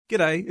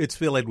G'day, it's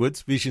Phil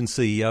Edwards, Vision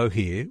CEO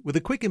here, with a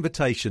quick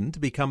invitation to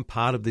become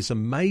part of this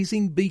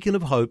amazing beacon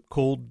of hope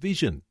called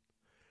Vision.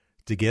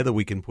 Together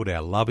we can put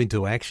our love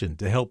into action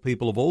to help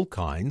people of all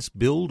kinds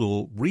build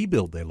or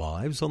rebuild their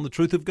lives on the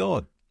truth of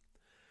God.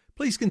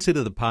 Please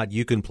consider the part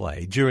you can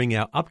play during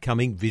our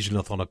upcoming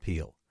Visionathon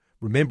appeal,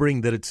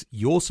 remembering that it's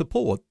your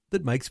support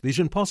that makes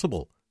Vision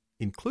possible,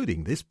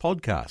 including this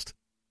podcast.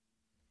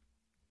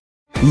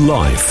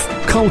 Life,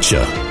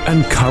 culture,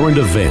 and current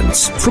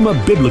events from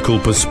a biblical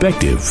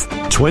perspective.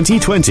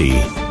 2020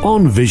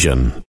 on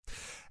Vision.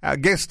 Our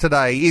guest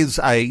today is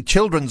a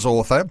children's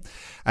author,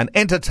 an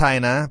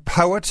entertainer,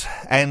 poet,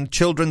 and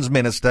children's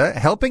minister,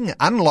 helping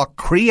unlock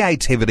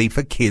creativity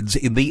for kids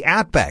in the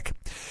outback.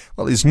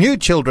 Well, his new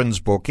children's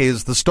book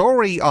is the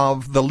story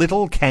of the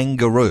little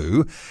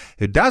kangaroo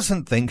who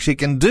doesn't think she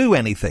can do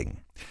anything.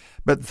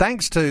 But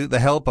thanks to the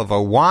help of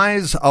a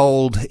wise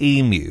old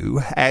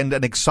emu and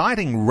an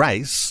exciting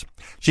race,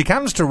 she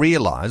comes to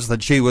realise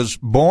that she was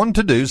born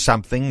to do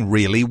something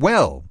really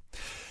well.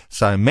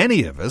 So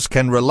many of us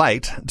can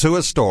relate to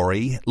a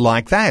story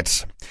like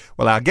that.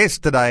 Well, our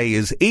guest today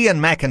is Ian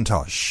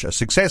McIntosh, a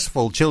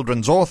successful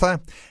children's author.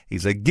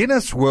 He's a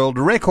Guinness World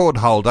Record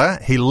holder.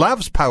 He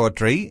loves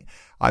poetry.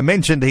 I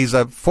mentioned he's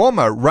a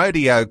former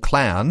rodeo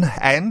clown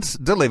and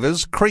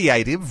delivers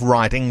creative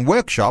writing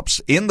workshops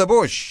in the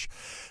bush.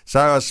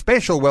 So a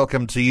special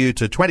welcome to you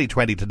to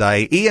 2020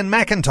 today, Ian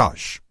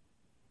McIntosh.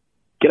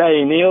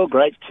 G'day, Neil.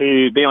 Great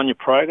to be on your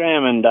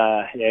program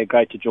and,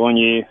 great to join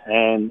you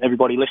and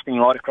everybody listening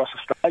right across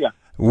Australia.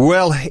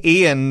 Well,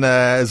 Ian,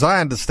 as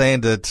I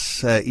understand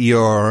it,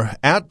 you're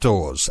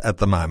outdoors at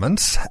the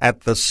moment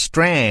at the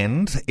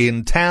Strand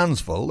in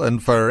Townsville.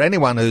 And for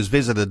anyone who's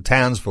visited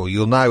Townsville,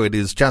 you'll know it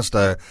is just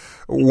a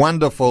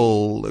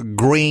wonderful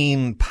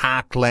green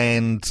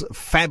parkland,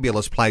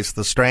 fabulous place,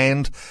 the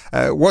Strand.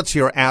 What's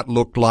your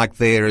outlook like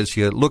there as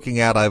you're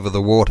looking out over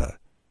the water?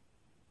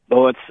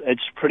 Well,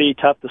 it's pretty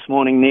tough this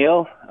morning,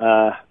 Neil.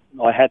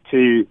 I had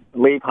to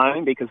leave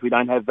home because we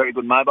don't have very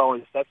good mobile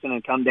reception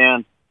and come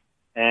down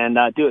and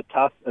do it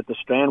tough at the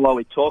Strand while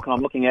we talk. And I'm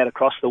looking out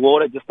across the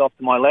water. Just off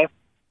to my left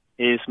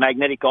is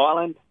Magnetic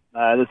Island.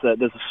 There's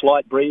a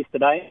slight breeze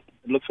today.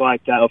 It looks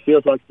like, it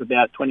feels like it's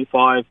about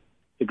 25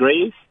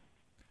 degrees.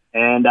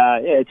 And,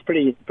 it's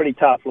pretty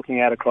tough looking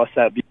out across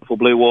that beautiful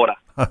blue water.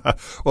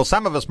 Well,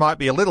 some of us might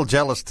be a little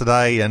jealous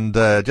today and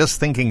just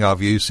thinking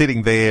of you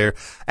sitting there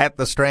at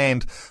the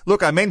Strand.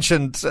 Look, I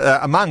mentioned,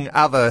 among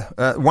other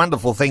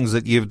wonderful things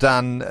that you've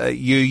done,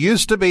 you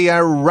used to be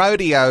a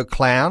rodeo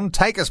clown.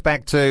 Take us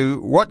back to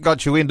what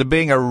got you into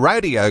being a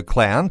rodeo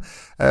clown,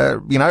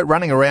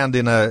 running around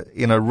in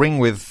a ring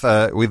with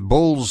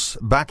bulls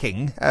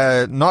bucking.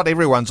 Not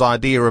everyone's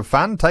idea of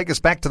fun. Take us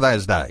back to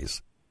those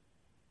days.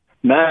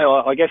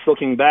 No, I guess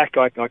looking back,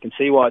 I can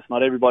see why it's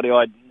not everybody's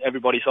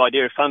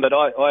idea of fun, but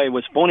I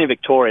was born in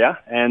Victoria,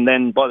 and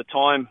then by the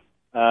time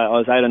I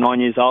was 8 or 9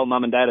 years old,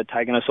 Mum and Dad had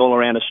taken us all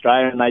around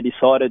Australia, and they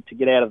decided to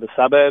get out of the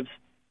suburbs,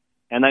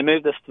 and they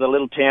moved us to the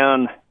little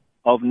town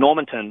of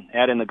Normanton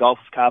out in the Gulf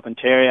of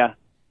Carpentaria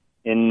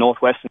in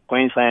northwestern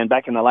Queensland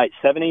back in the late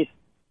 70s.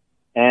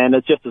 And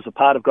it's just as a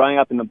part of growing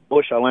up in the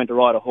bush, I learned to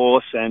ride a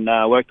horse and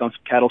worked on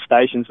some cattle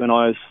stations when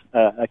I was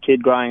a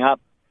kid growing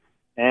up,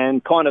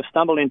 and kind of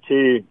stumbled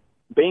into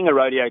being a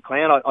rodeo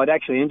clown. I'd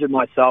actually injured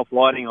myself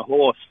riding a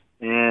horse,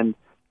 and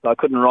so I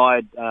couldn't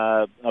ride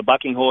a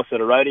bucking horse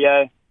at a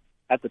rodeo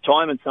at the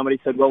time, and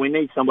somebody said, well, we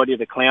need somebody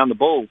to clown the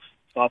bulls.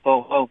 So I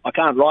thought, well, I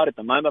can't ride at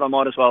the moment. I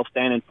might as well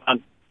stand in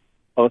front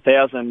of a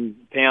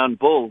 1,000-pound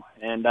bull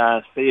and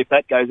see if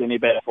that goes any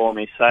better for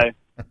me. So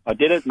I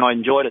did it, and I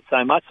enjoyed it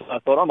so much, I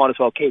thought I might as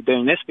well keep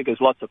doing this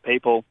because lots of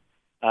people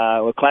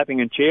were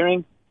clapping and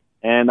cheering,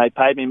 and they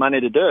paid me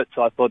money to do it.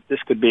 So I thought this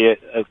could be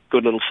a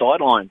good little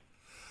sideline.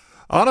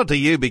 Honour to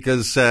you,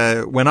 because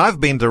when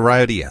I've been to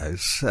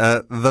rodeos,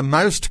 the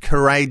most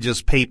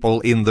courageous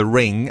people in the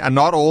ring are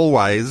not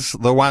always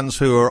the ones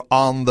who are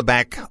on the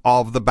back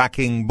of the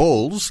bucking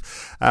bulls.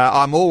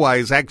 I'm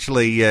always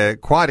actually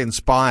quite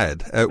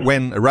inspired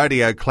when a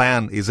rodeo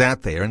clown is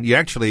out there, and you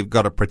actually have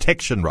got a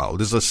protection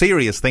role. It's a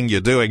serious thing you're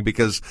doing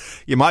because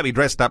you might be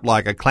dressed up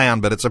like a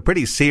clown, but it's a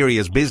pretty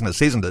serious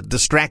business, isn't it?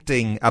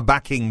 Distracting a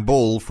bucking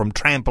bull from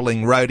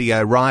trampling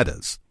rodeo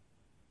riders.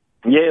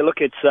 Yeah, look,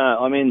 it's,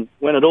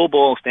 when it all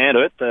boils down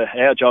to it,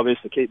 our job is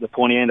to keep the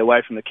pointy end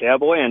away from the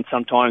cowboy, and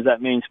sometimes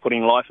that means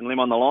putting life and limb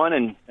on the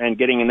line and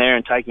getting in there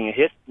and taking a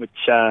hit,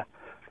 which I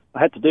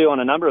had to do on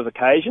a number of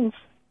occasions,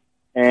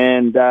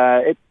 and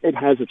it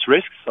has its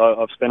risks.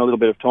 So I've spent a little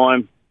bit of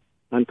time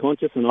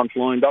unconscious, and I'm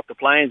flying doctor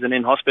planes and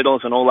in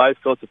hospitals and all those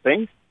sorts of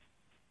things.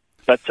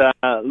 But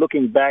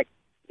looking back,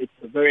 it's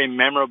a very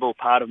memorable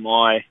part of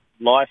my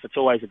life. It's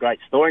always a great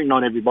story.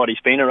 Not everybody's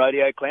been a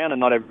rodeo clown, and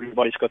not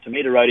everybody's got to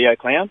meet a rodeo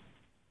clown.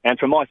 And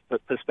from my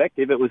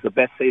perspective, it was the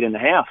best seat in the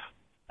house.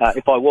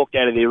 If I walked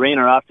out of the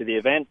arena after the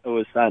event, it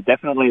was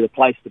definitely the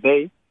place to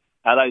be.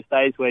 Those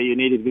days where you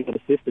needed to get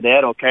assisted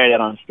out or carried out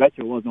on a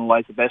stretcher wasn't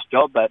always the best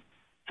job, but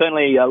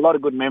certainly a lot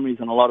of good memories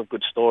and a lot of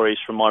good stories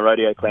from my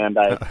rodeo clown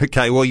days.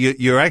 Okay, well,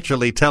 you're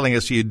actually telling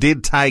us you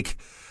did take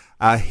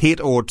a hit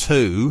or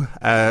two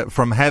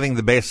from having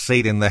the best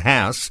seat in the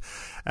house,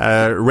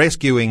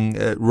 rescuing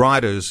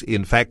riders,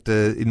 in fact,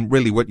 in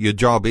really what your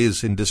job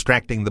is in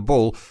distracting the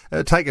bull.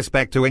 Take us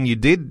back to when you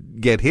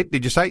did get hit.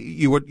 Did you say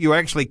you were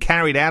actually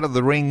carried out of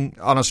the ring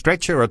on a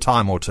stretcher a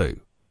time or two?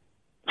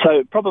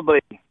 So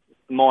probably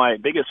my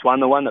biggest one,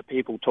 the one that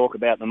people talk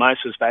about the most,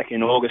 was back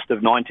in August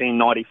of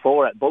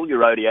 1994 at Boulia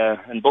Rodeo.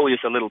 And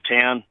Boulier's a little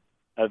town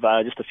of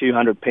just a few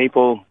hundred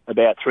people,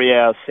 about 3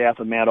 hours south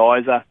of Mount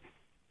Isa.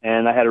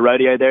 And they had a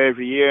rodeo there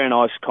every year, and I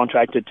was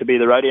contracted to be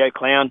the rodeo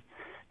clown.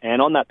 And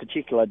on that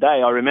particular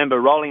day, I remember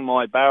rolling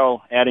my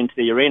barrel out into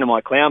the arena, my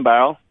clown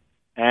barrel.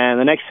 And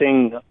the next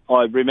thing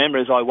I remember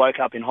is I woke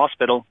up in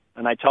hospital,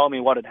 and they told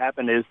me what had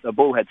happened is the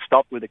bull had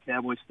stopped with the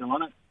cowboy still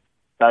on it.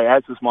 So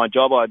as was my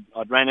job,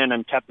 I'd ran in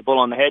and tapped the bull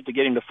on the head to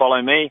get him to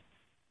follow me.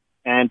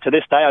 And to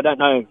this day, I don't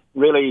know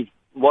really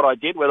what I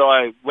did, whether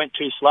I went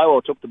too slow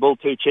or took the bull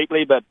too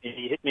cheaply, but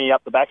he hit me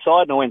up the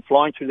backside and I went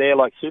flying through there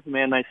like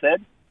Superman, they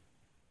said.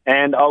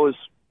 And I was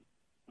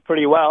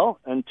pretty well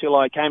until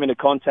I came into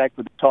contact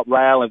with the top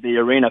rail of the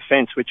arena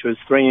fence, which was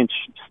 3-inch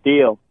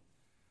steel.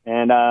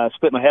 And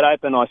split my head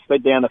open, I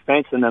slid down the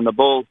fence, and then the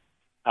bull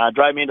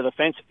drove me into the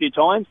fence a few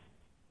times.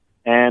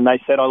 And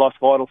they said I lost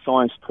vital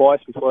signs twice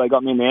before they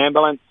got me in the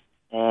ambulance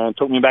and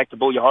took me back to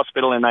Boulia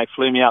Hospital, and they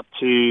flew me up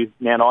to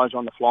Mount Isa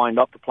on the flying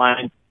doctor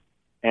plane.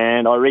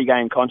 And I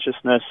regained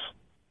consciousness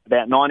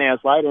about 9 hours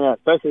later. And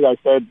firstly, they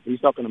said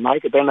he's not going to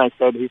make it. Then they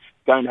said he's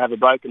going to have a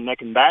broken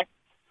neck and back.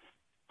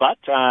 But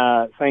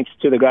thanks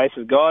to the grace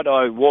of God,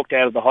 I walked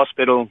out of the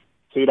hospital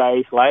 2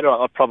 days later.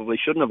 I probably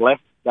shouldn't have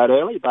left that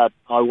early, but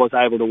I was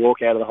able to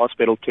walk out of the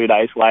hospital 2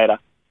 days later.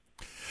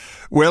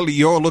 Well,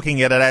 you're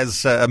looking at it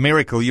as a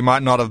miracle. You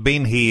might not have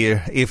been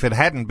here if it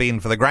hadn't been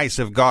for the grace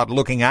of God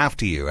looking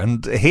after you.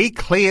 And he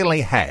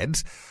clearly had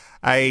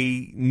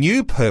a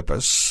new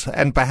purpose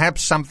and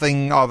perhaps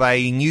something of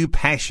a new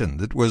passion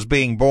that was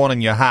being born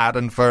in your heart.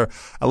 And for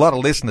a lot of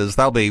listeners,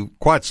 they'll be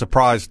quite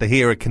surprised to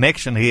hear a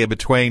connection here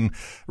between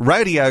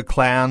rodeo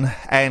clown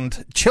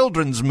and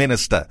children's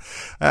minister.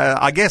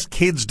 I guess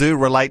kids do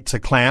relate to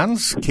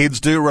clowns. Kids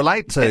do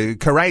relate to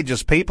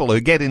courageous people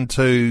who get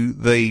into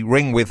the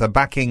ring with a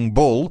bucking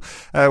bull.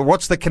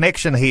 What's the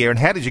connection here, and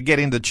how did you get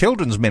into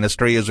children's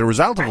ministry as a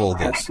result of all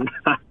this?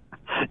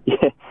 Yeah.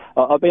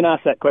 I've been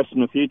asked that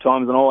question a few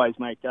times and always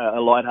make a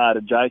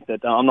light-hearted joke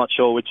that I'm not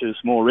sure which is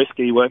more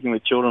risky, working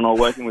with children or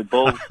working with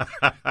bulls.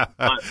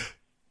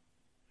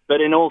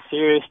 But in all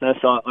seriousness,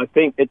 I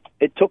think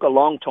it took a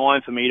long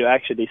time for me to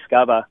actually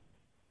discover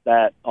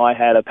that I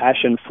had a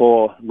passion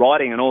for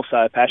riding and also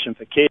a passion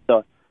for kids.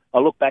 I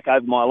look back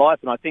over my life,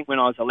 and I think when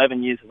I was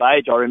 11 years of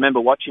age, I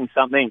remember watching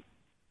something,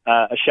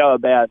 a show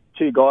about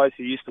two guys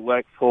who used to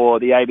work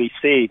for the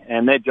ABC,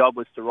 and their job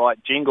was to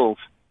write jingles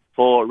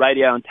for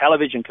radio and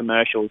television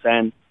commercials.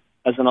 And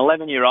as an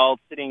 11-year-old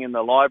sitting in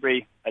the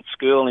library at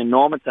school in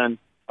Normanton,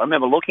 I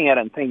remember looking at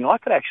it and thinking, I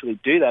could actually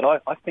do that.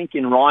 I think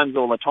in rhymes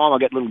all the time. I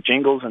get little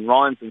jingles and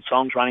rhymes and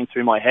songs running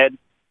through my head.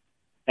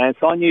 And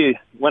so I knew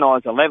when I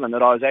was 11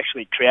 that I was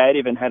actually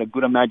creative and had a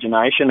good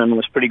imagination and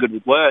was pretty good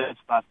with words,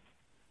 but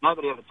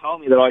nobody ever told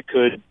me that I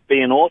could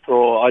be an author,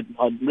 or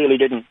I really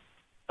didn't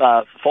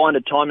find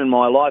a time in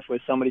my life where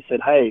somebody said,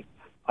 hey,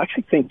 I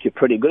actually think you're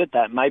pretty good at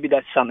that. Maybe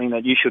that's something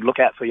that you should look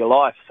at for your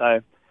life.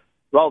 So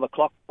roll the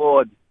clock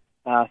forward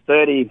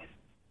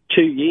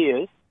 32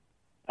 years.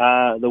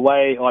 The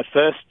way I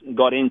first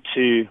got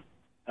into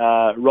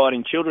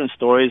writing children's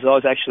stories, I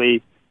was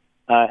actually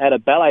at a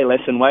ballet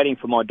lesson waiting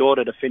for my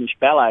daughter to finish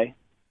ballet,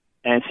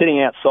 and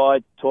sitting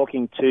outside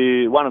talking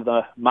to one of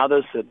the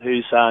mothers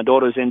whose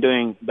daughter was in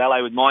doing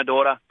ballet with my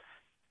daughter.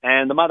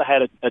 And the mother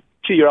had a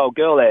 2-year-old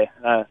girl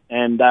there,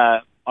 and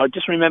I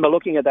just remember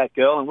looking at that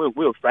girl, and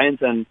we were friends,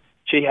 and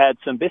she had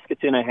some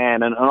biscuits in her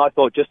hand, and I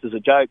thought, just as a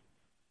joke,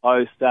 I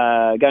was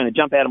going to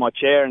jump out of my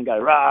chair and go,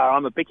 rah,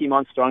 I'm a Bicky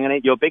monster, I'm going to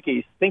eat your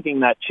Bickies,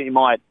 thinking that she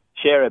might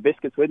share her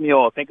biscuits with me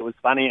or think it was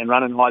funny and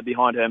run and hide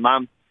behind her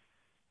mum.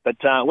 But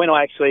when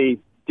I actually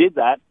did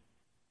that,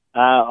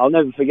 I'll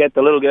never forget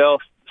the little girl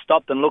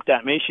stopped and looked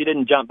at me. She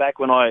didn't jump back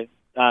when I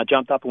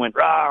jumped up and went,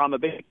 rah, I'm a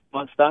Bicky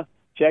monster.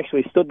 She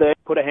actually stood there,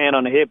 put her hand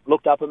on her hip,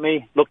 looked up at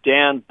me, looked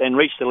down, then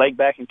reached her leg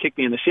back and kicked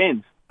me in the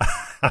shins.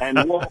 And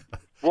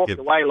walked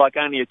away like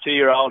only a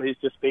 2-year-old who's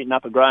just beaten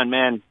up a grown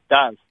man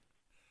does.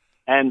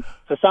 And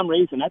for some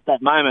reason, at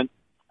that moment,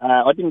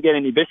 I didn't get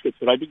any biscuits,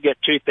 but I did get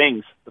two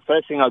things. The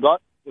first thing I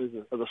got was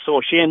a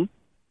sore shin,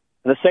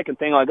 and the second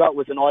thing I got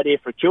was an idea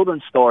for a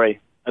children's story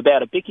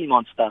about a Bicky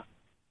monster.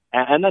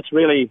 And that's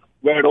really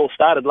where it all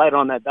started. Later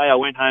on that day, I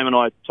went home and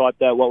I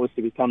typed out what was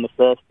to become the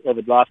first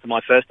ever draft of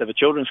my first ever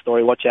children's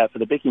story, Watch Out for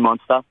the Bicky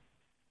Monster.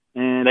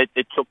 And it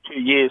took 2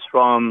 years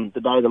from the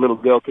day the little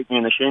girl kicked me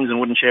in the shins and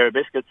wouldn't share her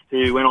biscuits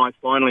to when I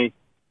finally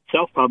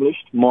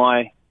self-published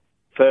my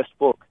first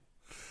book.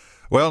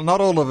 Well,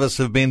 not all of us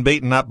have been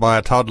beaten up by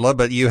a toddler,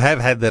 but you have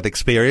had that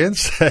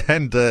experience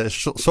and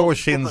sore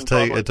shins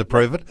to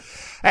prove it.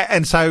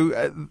 And so,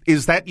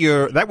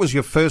 that was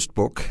your first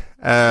book,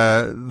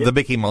 The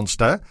Bicky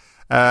Monster.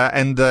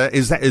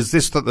 Is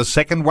this the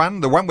second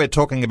one? The one we're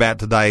talking about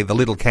today, The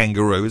Little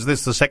Kangaroo, is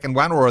this the second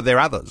one, or are there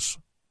others?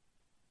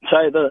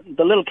 So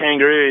the Little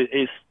Kangaroo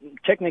is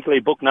technically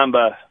book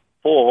number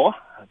 4,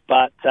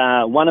 but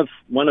one of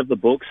the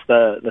books,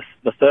 the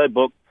third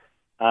book,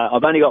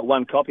 I've only got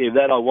one copy of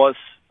that. I was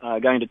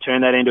going to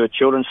turn that into a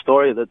children's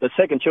story. The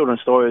second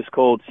children's story is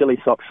called Silly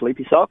Socks,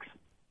 Sleepy Socks,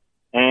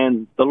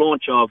 and the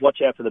launch of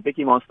Watch Out for the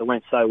Bicky Monster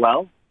went so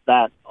well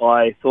that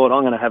I thought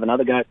I'm going to have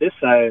another go at this.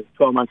 So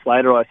 12 months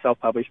later, I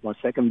self-published my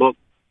second book.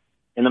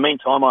 In the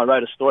meantime, I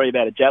wrote a story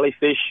about a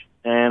jellyfish,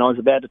 and I was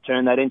about to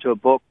turn that into a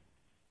book.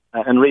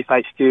 And Reef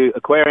HQ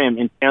Aquarium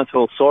in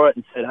Townsville saw it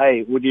and said,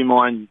 hey, would you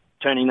mind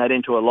turning that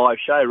into a live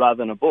show rather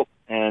than a book?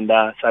 And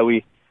so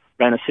we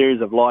ran a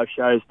series of live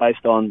shows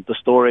based on the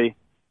story,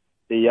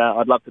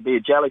 I'd Love to Be a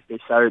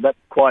Jellyfish. So that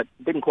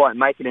didn't quite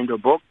make it into a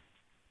book.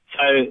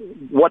 So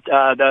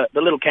the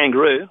Little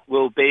Kangaroo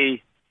will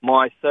be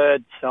my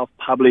third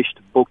self-published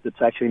book that's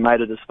actually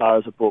made it as far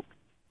as a book.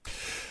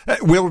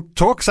 We'll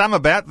talk some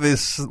about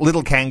this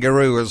Little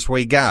Kangaroo as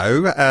we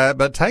go,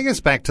 but take us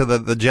back to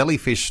the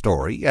jellyfish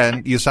story.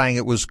 And you're saying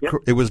it was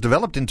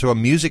developed into a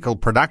musical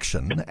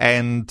production,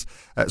 and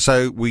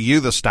so were you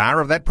the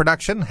star of that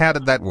production? How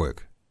did that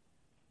work?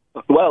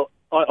 Well,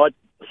 I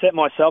set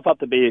myself up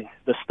to be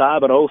the star,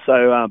 but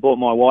also brought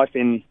my wife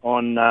in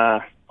on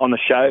the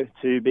show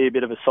to be a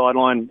bit of a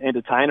sideline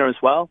entertainer as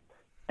well.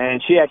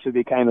 And she actually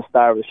became a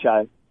star of the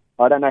show.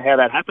 I don't know how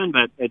that happened,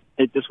 but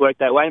it just worked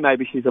that way.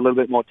 Maybe she's a little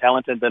bit more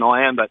talented than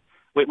I am, but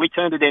we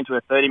turned it into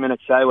a 30-minute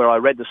show where I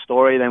read the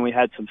story, then we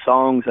had some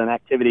songs and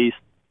activities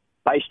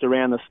based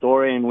around the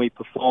story, and we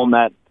performed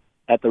that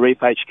at the Reef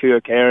HQ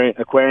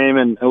Aquarium,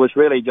 and it was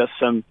really just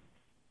some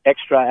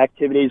extra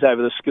activities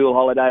over the school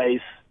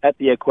holidays at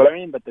the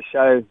aquarium, but the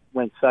show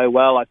went so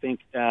well. I think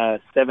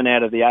 7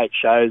 out of the 8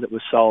 shows it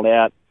was sold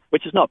out,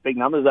 which is not big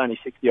numbers, only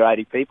 60 or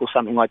 80 people,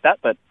 something like that,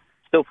 but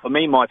still, for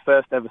me, my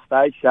first ever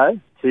stage show,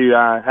 to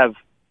have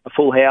a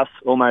full house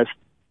almost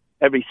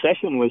every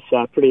session was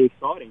pretty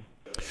exciting.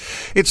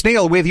 It's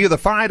Neil with you, the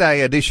Friday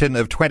edition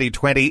of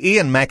 2020.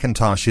 Ian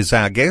McIntosh is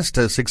our guest,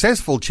 a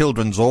successful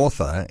children's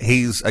author.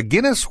 He's a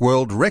Guinness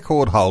World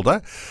Record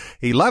holder.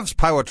 He loves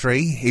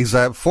poetry. He's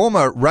a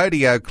former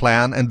rodeo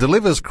clown and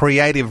delivers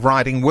creative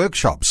writing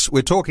workshops.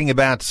 We're talking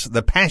about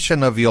the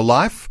passion of your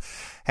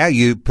life, how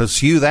you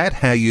pursue that,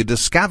 how you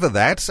discover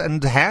that,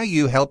 and how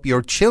you help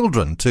your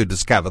children to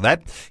discover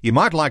that. You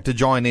might like to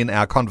join in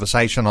our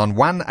conversation on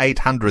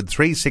 1-800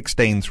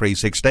 316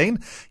 316.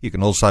 You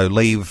can also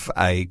leave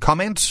a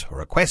comment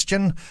or a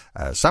question,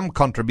 some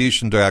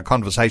contribution to our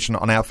conversation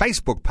on our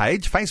Facebook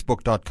page,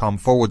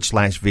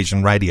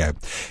 facebook.com/Vision Radio.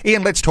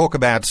 Ian, let's talk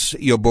about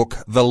your book,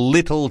 The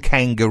Little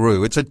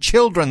Kangaroo. It's a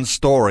children's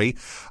story.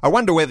 I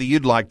wonder whether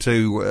you'd like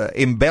to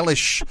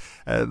embellish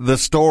the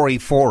story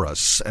for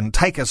us and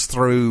take us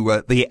through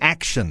the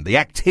action, the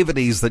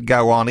activities that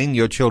go on in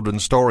your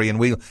children's story, and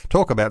we'll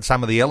talk about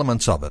some of the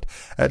elements of it.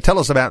 Tell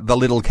us about The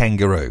Little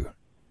Kangaroo.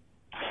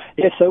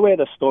 Yeah, so where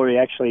the story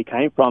actually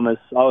came from is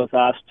I was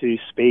asked to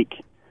speak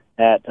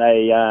at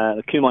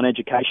the Kumon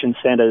Education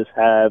Centres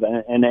have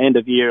an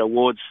end-of-year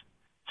awards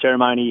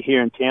ceremony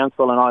here in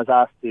Townsville, and I was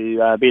asked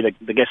to be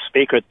the guest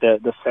speaker at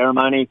the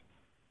ceremony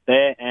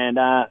there. And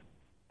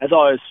as I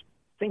was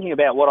thinking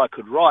about what I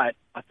could write,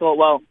 I thought,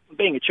 well,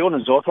 being a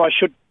children's author, I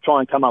should try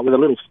and come up with a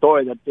little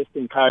story that just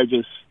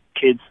encourages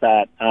kids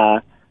that,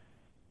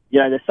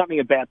 there's something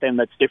about them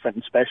that's different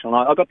and special.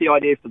 And I got the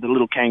idea for The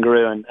Little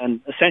Kangaroo,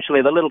 and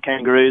essentially The Little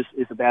Kangaroo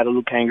is about a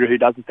little kangaroo who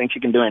doesn't think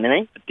she can do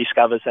anything, but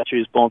discovers that she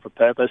was born for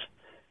purpose.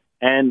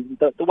 And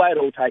the way it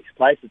all takes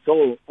place, it's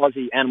all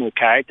Aussie animal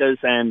characters,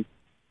 and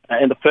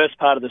in the first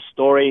part of the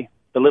story,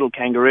 the little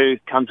kangaroo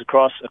comes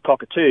across a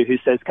cockatoo who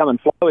says, come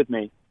and fly with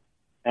me.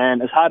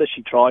 And as hard as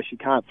she tries, she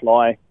can't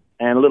fly.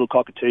 And the little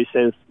cockatoo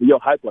says, you're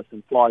hopeless,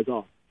 and flies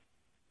on.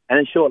 And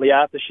then shortly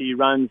after, she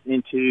runs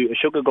into a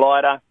sugar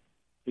glider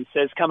who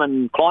says, come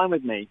and climb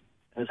with me.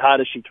 And as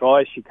hard as she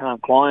tries, she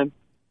can't climb.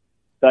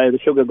 So the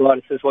sugar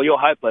glider says, well, you're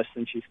hopeless,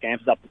 and she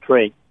scampers up the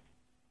tree.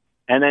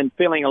 And then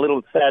feeling a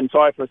little sad and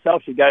sorry for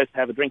herself, she goes to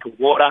have a drink of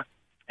water,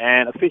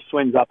 and a fish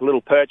swims up, a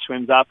little perch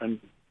swims up and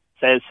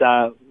says,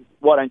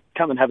 why don't you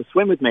come and have a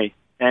swim with me?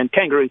 And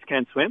kangaroos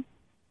can swim.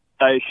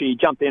 So she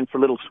jumped in for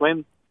a little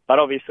swim, but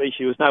obviously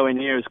she was nowhere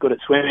near as good at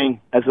swimming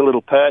as the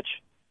little perch.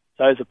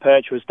 So as the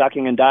perch was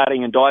ducking and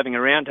darting and diving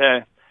around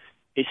her,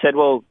 he said,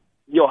 well,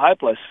 you're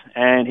hopeless,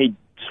 and he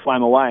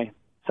swam away.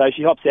 So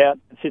she hops out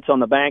and sits on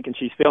the bank, and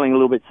she's feeling a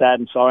little bit sad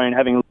and sorry and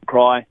having a little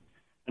cry.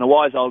 And a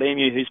wise old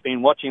emu who's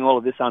been watching all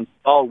of this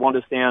unfold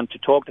wanders down to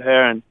talk to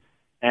her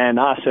and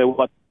asks her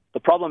what the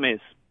problem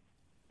is.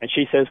 And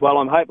she says, well,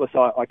 I'm hopeless.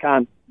 I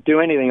can't do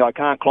anything. I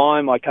can't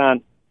climb. I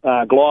can't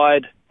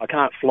glide. I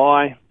can't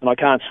fly. And I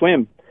can't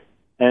swim.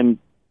 And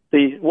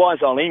the wise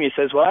old emu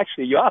says, well,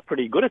 actually, you are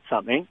pretty good at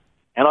something,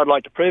 and I'd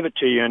like to prove it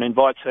to you, and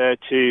invites her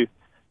to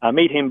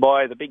meet him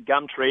by the big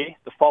gum tree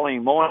the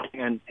following morning.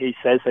 And he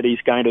says that he's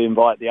going to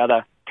invite the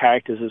other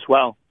characters as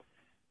well.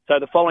 So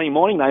the following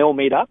morning, they all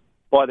meet up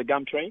by the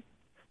gum tree,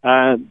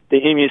 the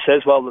emu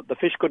says, well, the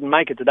fish couldn't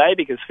make it today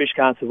because fish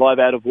can't survive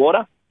out of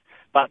water.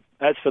 But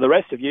as for the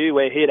rest of you,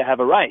 we're here to have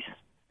a race.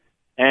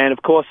 And,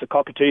 of course, the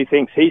cockatoo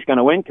thinks he's going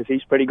to win because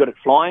he's pretty good at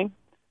flying.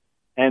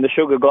 And the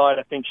sugar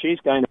glider thinks she's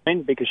going to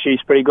win because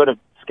she's pretty good at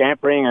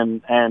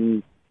scampering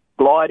and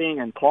gliding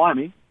and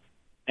climbing.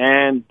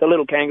 And the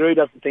little kangaroo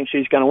doesn't think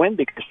she's going to win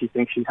because she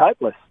thinks she's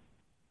hopeless.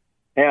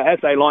 Now, as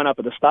they line up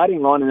at the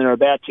starting line and they're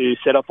about to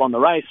set off on the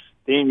race,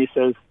 the emu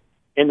says,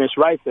 in this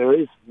race there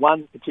is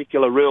one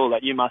particular rule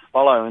that you must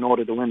follow in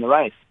order to win the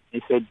race.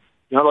 He said,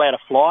 you're not allowed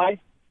to fly,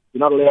 you're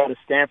not allowed to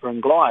scamper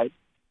and glide.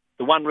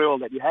 The one rule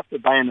that you have to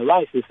obey in the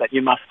race is that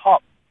you must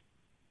hop.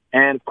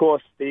 And, of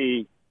course,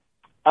 the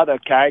other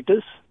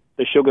characters,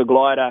 the sugar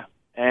glider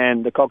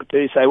and the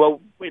cockatoo, say, well,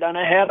 we don't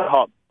know how to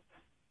hop.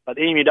 But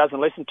the emu doesn't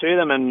listen to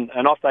them,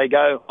 and off they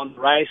go on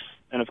the race.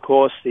 And, of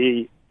course,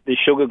 the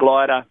sugar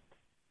glider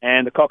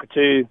and the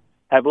cockatoo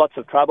have lots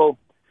of trouble.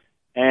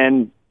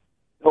 And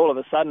all of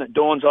a sudden it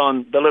dawns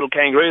on the little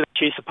kangaroo that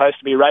she's supposed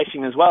to be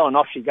racing as well, and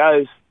off she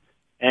goes.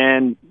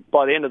 And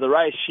by the end of the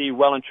race, she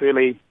well and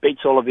truly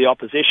beats all of the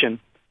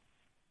opposition.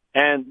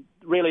 And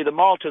really the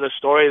moral to the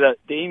story that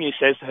the emu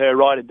says to her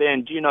right at the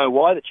end, do you know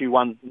why you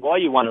won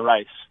a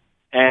race?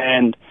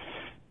 And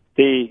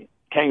the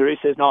kangaroo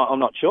says, no, I'm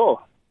not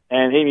sure.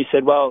 And the emu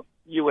said, well,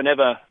 you were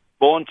never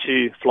born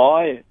to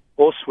fly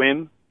or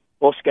swim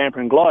or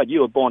scamper and glide.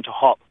 You were born to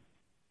hop.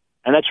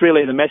 And that's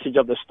really the message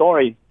of the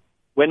story.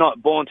 We're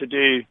not born to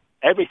do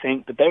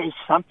everything, but there is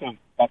something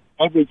that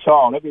every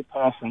child, every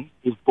person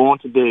is born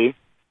to do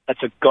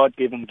that's a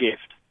God-given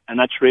gift. And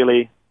that's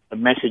really the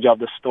message of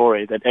the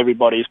story, that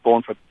everybody is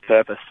born for a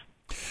purpose.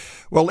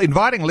 Well,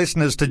 inviting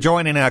listeners to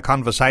join in our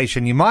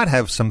conversation, you might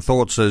have some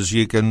thoughts as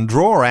you can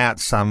draw out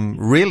some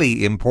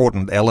really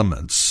important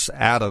elements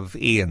out of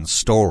Ian's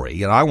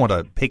story. And I want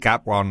to pick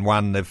up on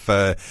one if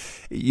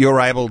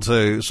you're able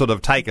to sort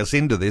of take us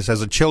into this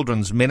as a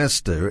children's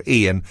minister,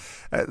 Ian.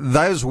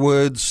 Those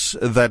words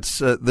that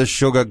the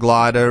sugar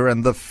glider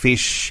and the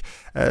fish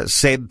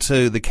said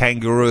to the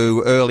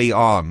kangaroo early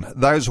on,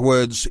 those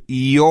words,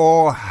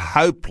 you're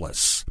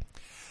hopeless.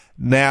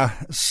 Now,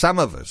 some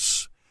of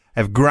us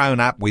have grown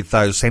up with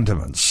those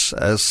sentiments.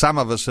 Some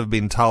of us have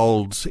been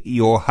told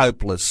you're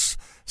hopeless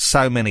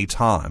so many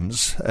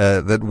times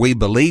that we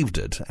believed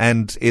it,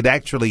 and it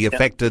actually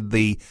affected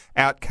the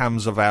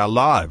outcomes of our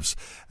lives.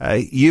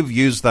 You've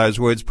used those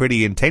words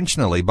pretty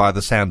intentionally by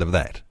the sound of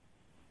that.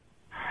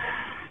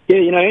 Yeah,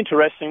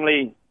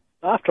 interestingly,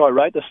 after I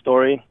wrote the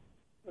story,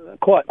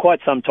 quite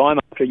some time,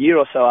 after a year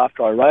or so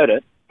after I wrote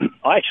it,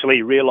 I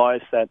actually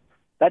realised that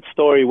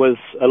story was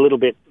a little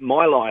bit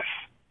my life.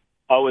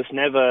 I was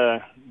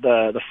never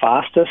the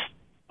fastest.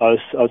 I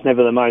was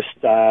never the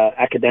most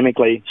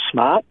academically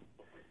smart.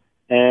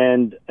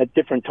 And at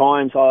different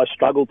times I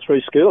struggled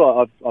through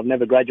school. I've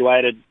never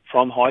graduated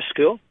from high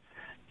school.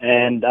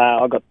 And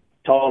I got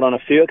told on a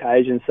few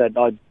occasions that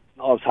I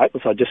was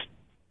hopeless.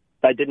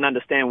 They didn't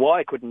understand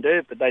why I couldn't do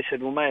it, but they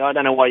said, well, mate, I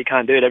don't know why you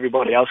can't do it.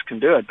 Everybody else can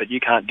do it, but you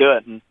can't do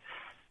it. And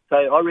so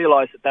I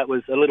realised that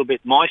was a little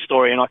bit my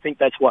story, and I think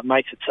that's what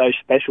makes it so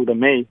special to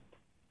me.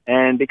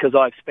 And because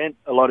I've spent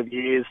a lot of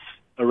years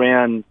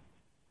around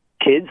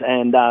kids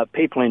and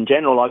people in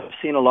general, I've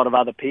seen a lot of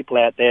other people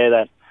out there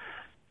that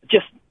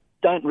just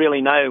don't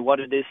really know what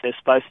it is they're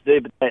supposed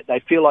to do, but they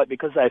feel like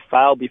because they've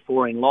failed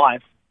before in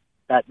life,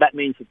 that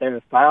means that they're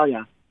a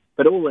failure.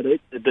 But all it is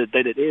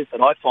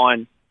that I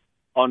find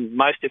on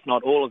most, if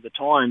not all of the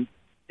time,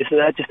 is that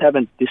they just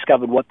haven't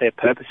discovered what their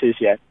purpose is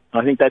yet.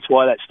 And I think that's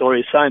why that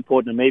story is so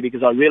important to me,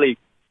 because I really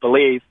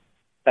believe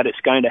that it's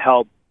going to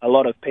help a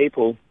lot of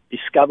people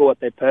discover what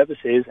their purpose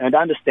is and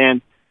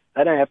understand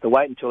they don't have to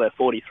wait until they're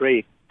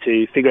 43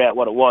 to figure out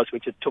what it was,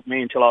 which it took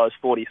me until I was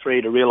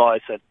 43 to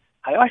realise that,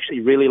 hey, I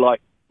actually really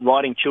like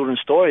writing children's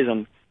stories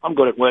and I'm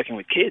good at working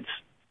with kids.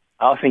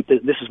 I think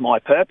that this is my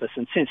purpose.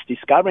 And since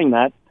discovering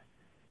that,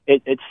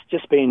 it's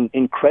just been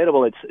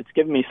incredible. It's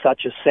given me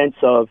such a sense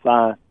of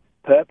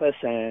purpose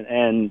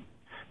and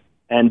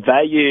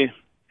value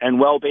and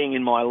well-being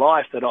in my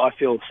life that I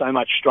feel so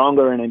much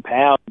stronger and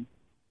empowered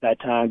that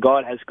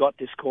God has got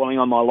this calling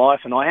on my life,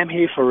 and I am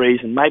here for a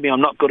reason. Maybe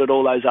I'm not good at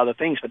all those other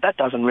things, but that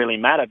doesn't really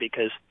matter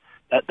because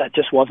that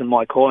just wasn't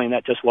my calling.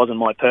 That just wasn't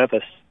my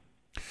purpose.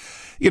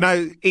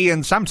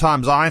 Ian,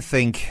 sometimes I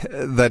think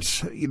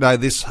that,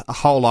 this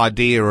whole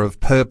idea of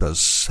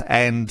purpose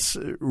and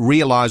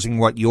realising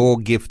what your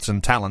gifts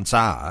and talents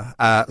are,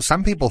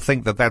 some people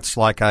think that that's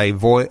like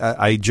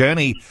a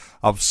journey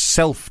of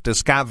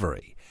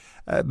self-discovery.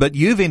 But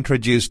you've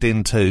introduced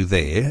into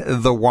there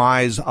the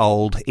wise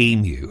old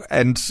emu.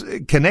 And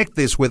connect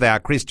this with our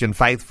Christian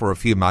faith for a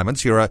few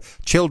moments. You're a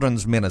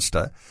children's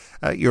minister.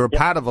 You're a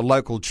part of a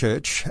local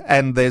church,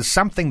 and there's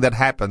something that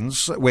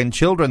happens when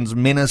children's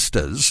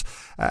ministers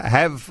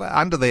have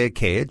under their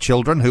care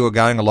children who are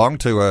going along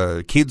to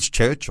a kids'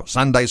 church or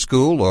Sunday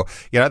school, or,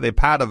 they're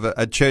part of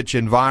a church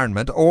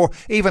environment, or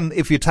even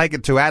if you take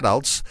it to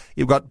adults,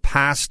 you've got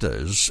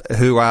pastors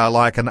who are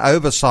like an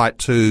oversight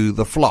to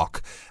the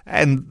flock.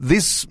 And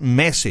this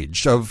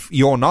message of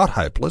you're not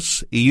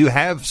hopeless, you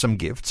have some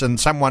gifts and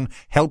someone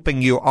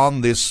helping you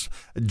on this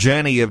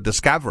journey of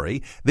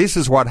discovery, this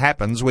is what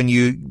happens when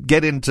you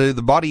get into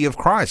the body of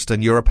Christ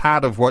and you're a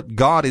part of what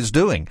God is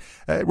doing.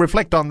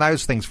 Reflect on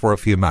those things for a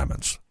few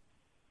moments.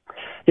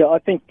 Yeah, I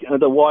think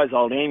the wise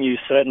old emu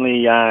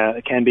certainly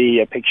can be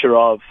a picture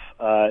of,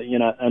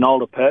 an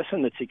older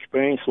person that's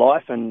experienced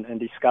life and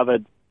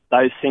discovered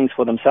those things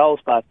for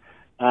themselves. But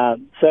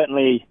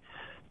certainly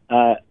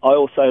I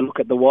also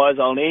look at the wise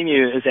old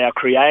emu as our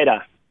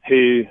creator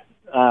who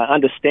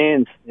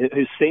understands,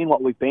 who's seen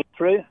what we've been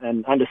through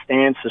and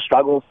understands the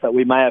struggles that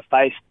we may have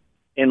faced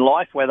in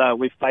life, whether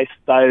we've faced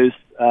those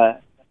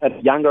at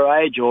a younger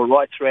age or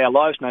right through our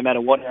lives, no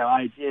matter what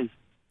our age is.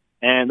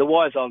 And the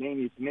wise old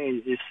emu to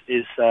me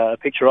is a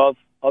picture of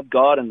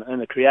God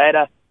and the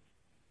Creator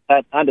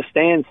that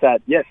understands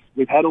that, yes,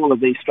 we've had all of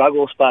these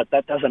struggles, but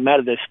that doesn't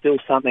matter. There's still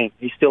something.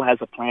 He still has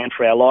a plan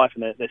for our life.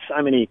 And there's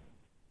so many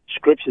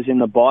scriptures in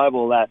the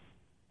Bible that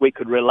we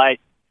could relate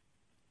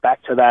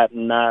back to that.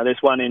 And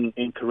there's one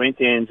in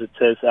Corinthians that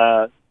says,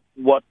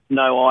 what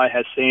no eye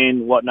has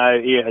seen, what no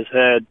ear has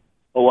heard,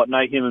 or what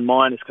no human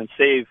mind has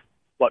conceived,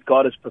 what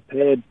God has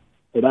prepared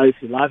for those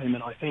who love Him.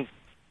 And I think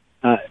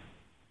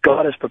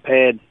God has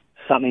prepared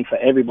something for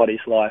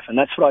everybody's life, and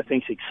that's what I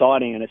think is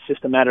exciting. And it's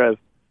just a matter of,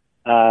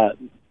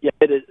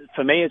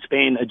 for me, it's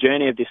been a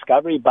journey of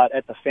discovery, but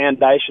at the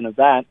foundation of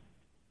that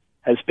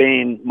has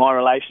been my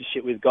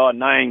relationship with God,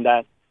 knowing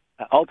that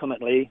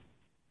ultimately,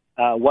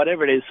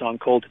 whatever it is I'm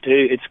called to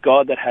do, it's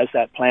God that has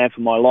that plan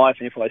for my life,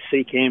 and if I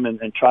seek Him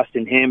and trust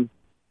in Him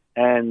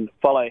and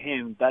follow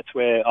Him, that's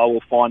where I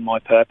will find my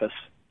purpose.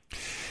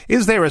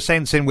 Is there a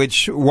sense in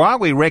which, while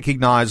we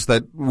recognise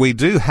that we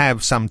do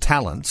have some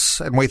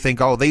talents, and we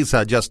think, these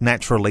are just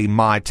naturally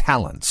my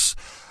talents,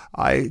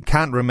 I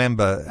can't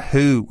remember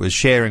who was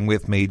sharing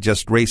with me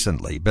just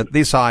recently, but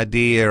this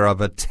idea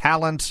of a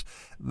talent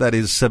that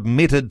is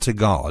submitted to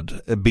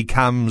God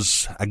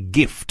becomes a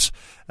gift.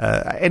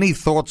 Any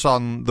thoughts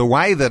on the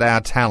way that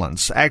our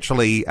talents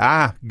actually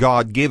are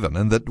God-given,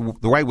 and that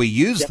the way we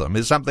use them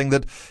is something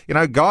that,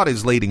 God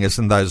is leading us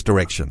in those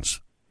directions?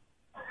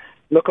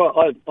 Look,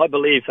 I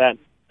believe that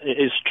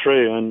is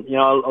true. And,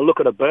 I look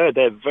at a bird,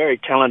 they're very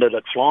talented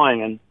at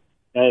flying.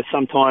 And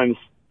sometimes,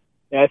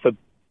 if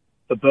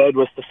a bird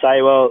was to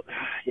say, well,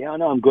 I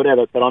know I'm good at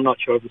it, but I'm not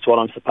sure if it's what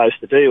I'm supposed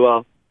to do.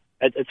 Well,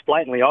 it's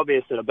blatantly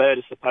obvious that a bird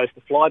is supposed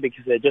to fly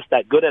because they're just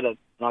that good at it.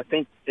 And I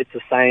think it's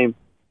the same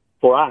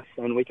for us.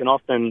 And we can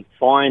often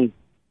find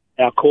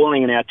our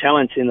calling and our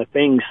talents in the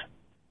things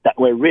that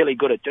we're really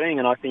good at doing.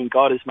 And I think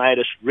God has made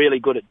us really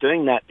good at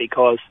doing that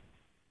because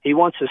He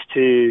wants us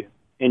to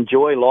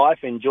enjoy life,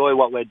 enjoy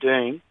what we're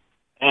doing.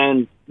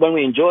 And when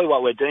we enjoy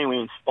what we're doing, we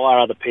inspire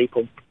other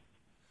people.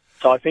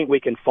 So I think we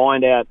can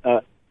find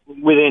out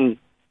within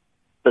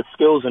the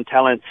skills and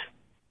talents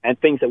and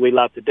things that we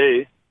love to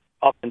do,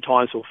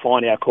 oftentimes we'll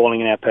find our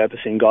calling and our purpose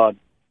in God.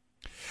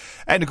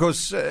 And of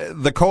course,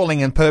 the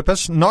calling and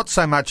purpose, not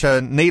so much a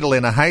needle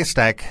in a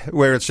haystack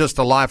where it's just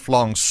a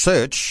lifelong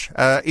search.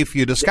 If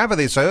you discover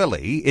this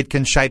early, it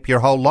can shape your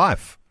whole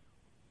life.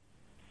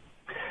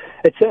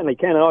 It certainly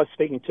can. And I was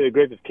speaking to a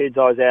group of kids.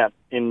 I was out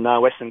in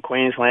Western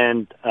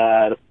Queensland,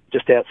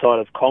 just outside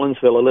of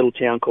Collinsville, a little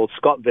town called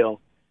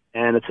Scottville,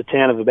 and it's a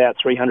town of about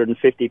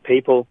 350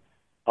 people.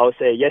 I was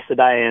there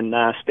yesterday and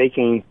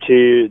speaking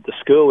to the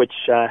school, which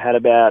had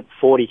about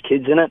 40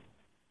 kids in it,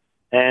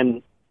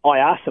 and I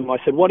asked them, I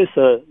said, what is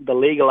the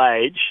legal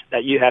age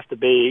that you have to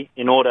be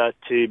in order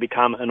to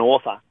become an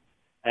author?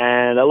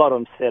 And a lot of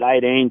them said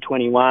 18,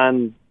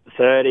 21,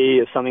 30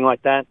 or something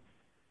like that.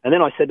 And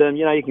then I said to them,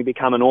 you can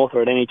become an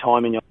author at any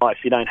time in your life.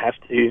 You don't have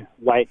to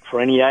wait for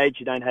any age.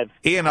 You don't have...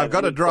 Ian, I've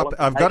got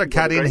to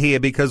cut in here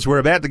because we're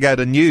about to go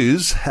to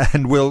news,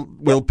 and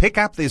we'll pick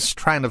up this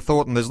train of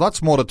thought, and there's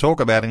lots more to talk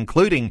about,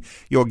 including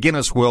your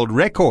Guinness World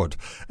Record.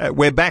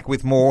 We're back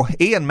with more.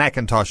 Ian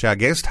McIntosh, our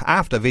guest,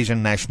 after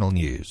Vision National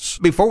News.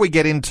 Before we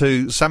get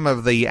into some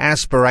of the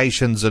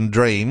aspirations and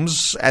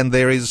dreams, and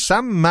there is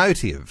some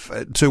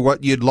motive to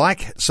what you'd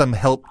like some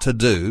help to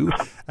do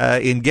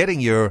in getting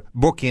your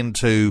book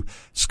into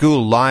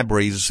school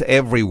libraries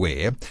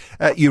everywhere.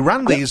 You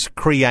run these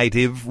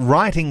creative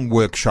writing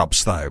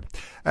workshops, though.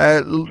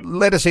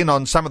 Let us in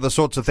on some of the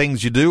sorts of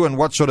things you do and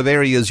what sort of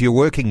areas you're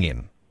working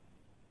in.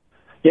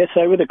 Yeah,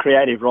 so with the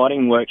creative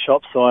writing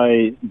workshops,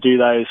 I do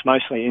those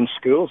mostly in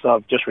schools.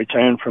 I've just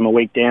returned from a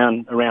week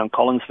down around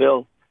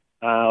Collinsville.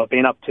 I've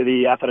been up to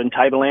the Atherton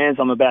Tablelands.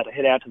 I'm about to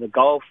head out to the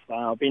Gulf.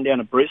 I've been down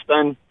to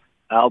Brisbane.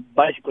 I'll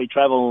basically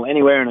travel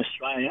anywhere in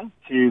Australia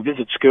to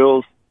visit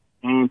schools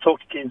and talk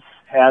to kids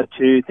how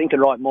to think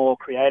and write more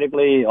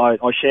creatively. I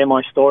share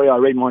my story, I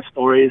read my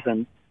stories,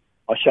 and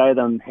I show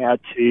them how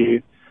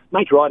to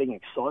make writing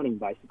exciting,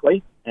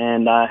 basically,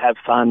 and have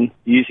fun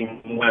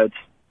using words.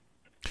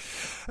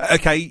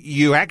 Okay,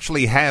 you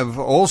actually have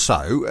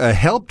also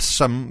helped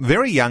some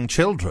very young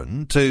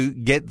children to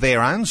get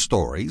their own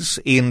stories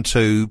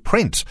into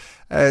print.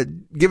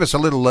 Give us a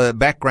little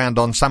background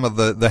on some of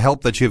the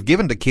help that you've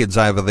given to kids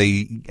over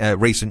the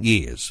recent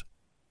years.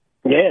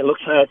 Yeah, look,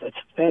 it's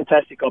a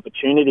fantastic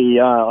opportunity.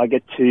 I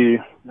get to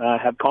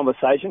have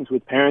conversations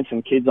with parents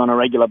and kids on a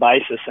regular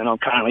basis, and I'm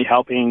currently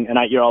helping an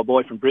 8-year-old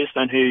boy from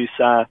Brisbane who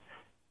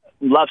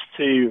loves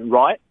to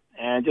write,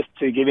 and just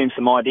to give him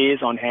some ideas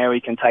on how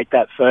he can take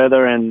that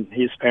further. And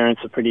his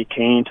parents are pretty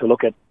keen to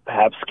look at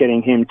perhaps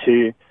getting him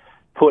to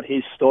put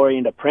his story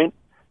into print.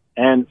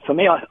 And for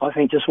me, I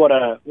think just what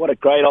a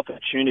great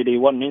opportunity,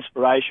 what an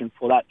inspiration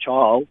for that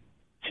child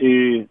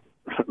to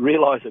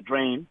realise a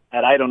dream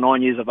at 8 or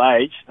 9 years of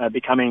age,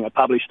 becoming a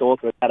published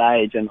author at that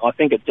age. And I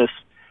think it just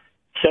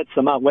sets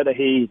them up, whether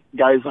he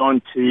goes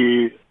on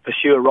to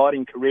pursue a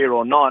writing career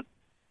or not.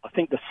 I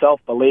think the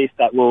self-belief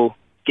that will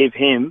give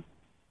him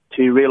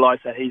to realise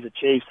that he's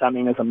achieved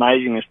something as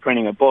amazing as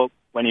printing a book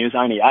when he was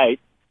only 8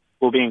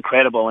 will be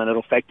incredible, and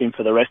it'll affect him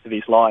for the rest of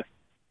his life.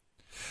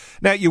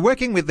 Now, you're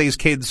working with these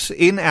kids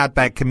in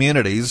outback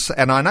communities,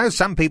 and I know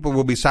some people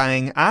will be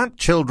saying, aren't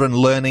children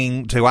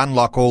learning to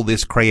unlock all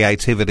this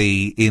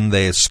creativity in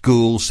their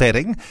school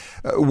setting?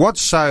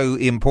 What's so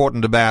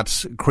important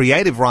about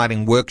creative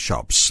writing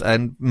workshops?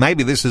 And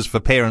maybe this is for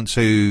parents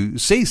who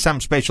see some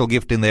special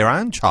gift in their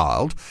own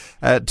child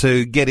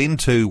to get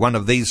into one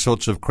of these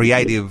sorts of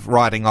creative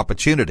writing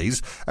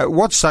opportunities.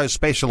 What's so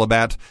special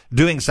about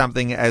doing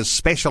something as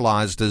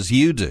specialised as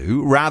you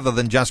do rather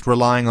than just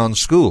relying on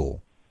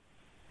school?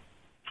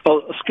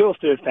 Well, schools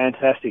do a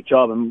fantastic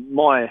job, and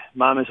my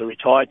mum is a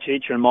retired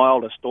teacher, and my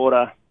oldest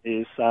daughter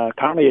is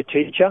currently a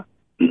teacher.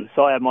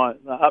 So I have my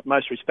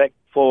utmost respect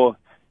for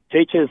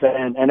teachers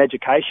and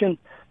education.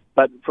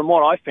 But from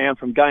what I found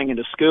from going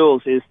into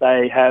schools is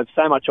they have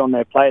so much on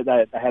their plate,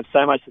 they have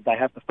so much that they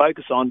have to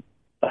focus on.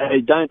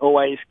 They don't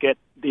always get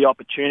the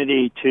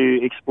opportunity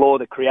to explore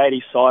the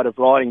creative side of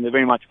writing. They're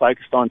very much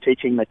focused on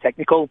teaching the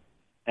technical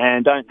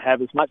and don't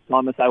have as much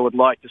time as they would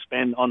like to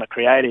spend on the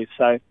creative.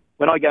 So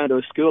when I go into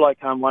a school, I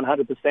come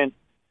 100%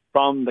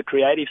 from the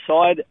creative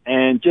side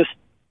and just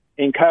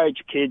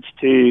encourage kids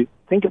to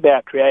think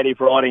about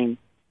creative writing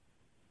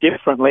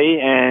differently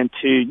and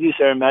to use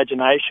their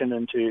imagination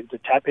and to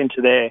tap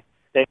into their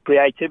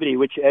creativity,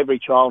 which every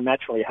child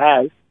naturally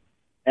has,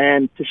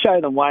 and to show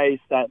them ways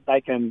that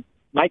they can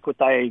make what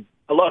a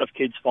lot of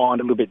kids find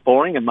a little bit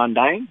boring and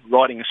mundane,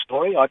 writing a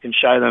story. I can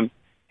show them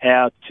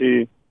how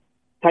to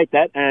take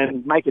that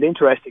and make it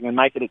interesting and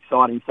make it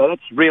exciting. So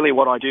that's really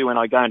what I do when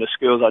I go into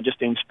schools. I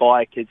just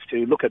inspire kids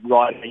to look at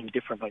writing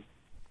differently.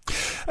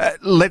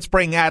 Let's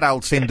bring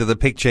adults into the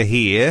picture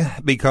here,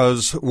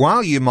 because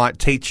while you might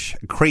teach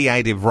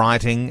creative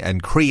writing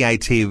and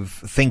creative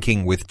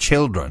thinking with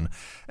children,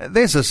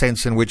 there's a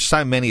sense in which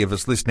so many of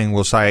us listening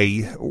will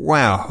say,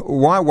 wow,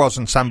 why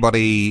wasn't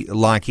somebody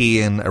like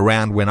Ian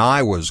around when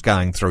I was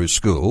going through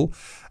school?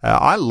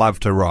 I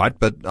love to write,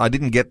 but I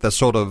didn't get the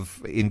sort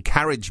of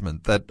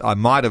encouragement that I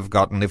might have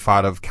gotten if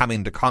I'd have come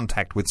into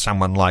contact with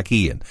someone like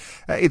Ian.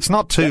 It's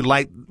not too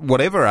late,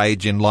 whatever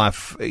age in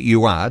life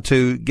you are,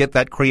 to get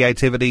that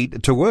creativity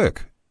to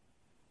work.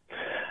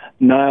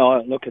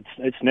 No, look,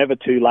 it's never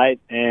too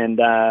late. And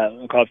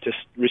look, I've just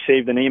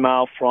received an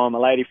email from a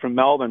lady from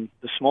Melbourne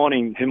this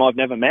morning whom I've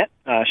never met.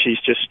 She's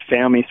just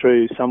found me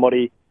through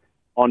somebody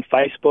on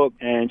Facebook,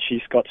 and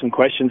she's got some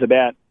questions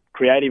about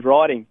creative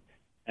writing.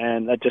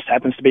 And that just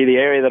happens to be the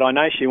area that I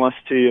know. She wants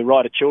to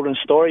write a children's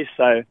story,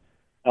 so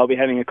I'll be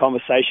having a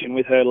conversation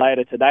with her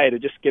later today to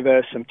just give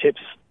her some tips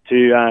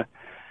to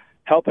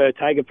help her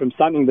take it from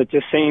something that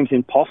just seems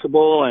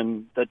impossible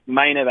and that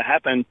may never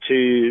happen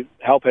to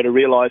help her to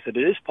realise that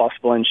it is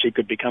possible and she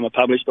could become a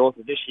published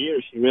author this year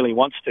if she really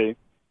wants to.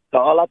 So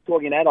I love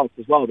talking to adults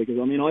as well, because,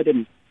 I mean, I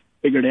didn't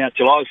figure it out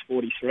till I was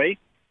 43.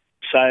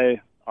 So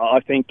I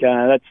think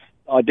I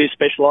do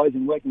specialise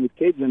in working with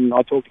kids, and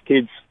I talk to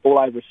kids all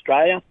over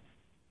Australia.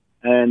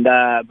 And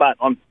but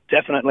I'm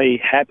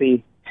definitely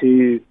happy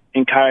to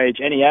encourage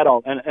any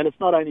adult, and it's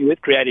not only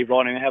with creative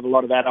writing. I have a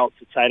lot of adults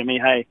that say to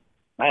me, hey,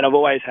 mate, I've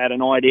always had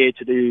an idea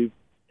to do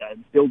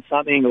build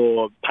something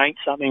or paint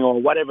something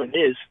or whatever it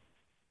is,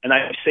 and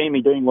they've seen me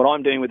doing what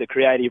I'm doing with the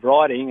creative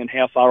writing and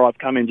how far I've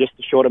come in just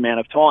a short amount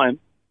of time,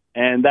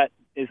 and that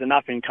is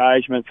enough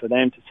encouragement for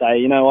them to say,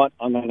 you know what,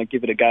 I'm going to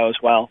give it a go as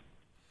well.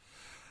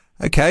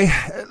 Okay,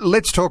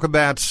 let's talk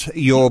about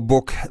your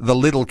book, The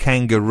Little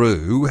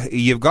Kangaroo.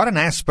 You've got an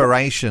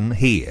aspiration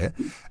here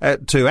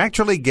to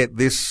actually get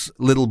this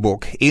little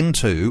book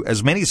into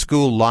as many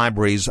school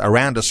libraries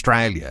around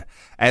Australia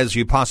as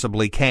you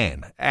possibly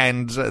can.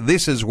 And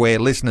this is where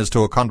listeners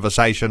to a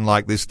conversation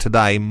like this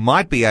today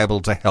might be able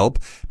to help,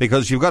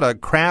 because you've got a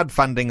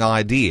crowdfunding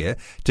idea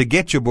to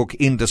get your book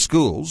into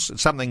schools.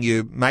 It's something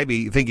you may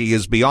be thinking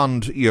is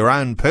beyond your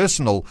own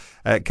personal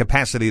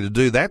capacity to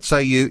do that. So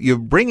you're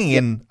bringing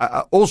in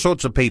all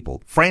sorts of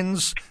people,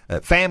 friends,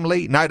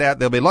 family. No doubt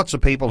there'll be lots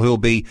of people who'll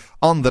be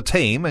on the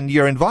team, and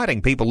you're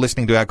inviting people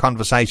listening to our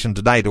conversation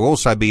today to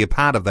also be a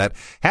part of that.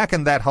 How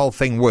can that whole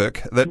thing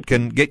work that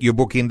can get your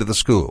book into the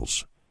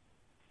schools?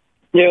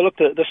 Yeah, look,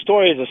 the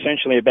story is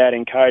essentially about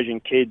encouraging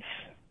kids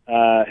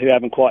who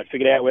haven't quite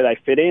figured out where they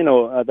fit in,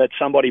 or that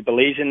somebody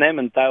believes in them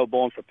and they were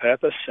born for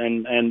purpose,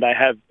 and they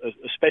have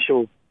a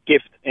special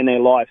gift in their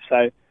life.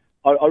 So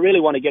I really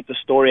want to get the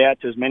story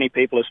out to as many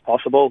people as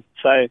possible.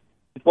 So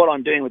what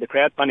I'm doing with the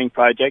crowdfunding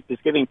project is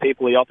giving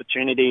people the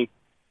opportunity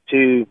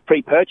to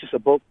pre-purchase a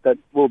book that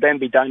will then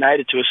be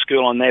donated to a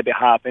school on their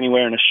behalf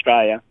anywhere in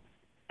Australia.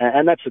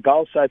 And that's the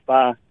goal so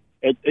far.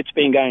 It's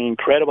been going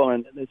incredible,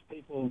 and there's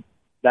people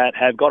that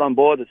have got on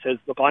board that says,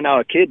 look, I know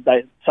a kid.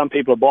 Some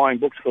people are buying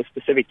books for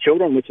specific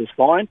children, which is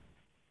fine.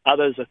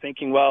 Others are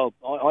thinking, well,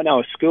 I know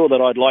a school that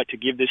I'd like to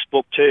give this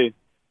book to.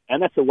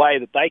 And that's a way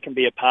that they can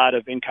be a part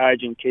of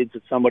encouraging kids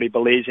that somebody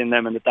believes in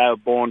them and that they were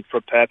born for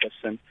a purpose.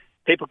 And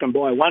people can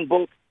buy one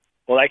book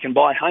or they can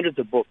buy hundreds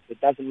of books.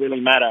 It doesn't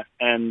really matter.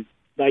 And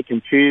they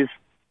can choose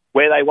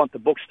where they want the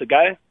books to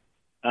go.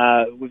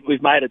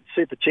 We've made it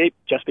super cheap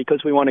just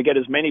because we want to get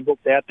as many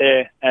books out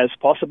there as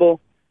possible.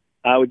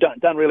 We've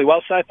done really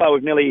well so far.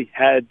 We've nearly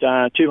had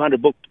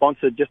 200 books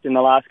sponsored just in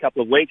the last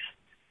couple of weeks.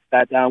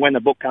 That when the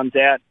book comes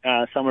out,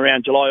 somewhere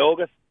around July,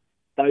 August,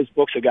 those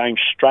books are going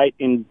straight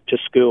into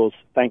schools,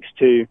 thanks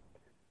to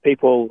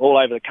people all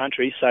over the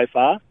country so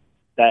far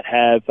that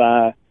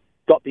have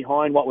got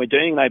behind what we're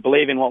doing. They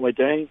believe in what we're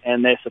doing,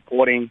 and they're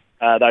supporting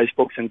those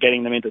books and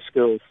getting them into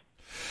schools.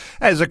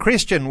 As a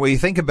Christian, we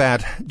think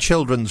about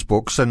children's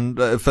books, and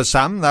for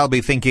some, they'll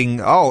be thinking,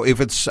 oh, if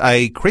it's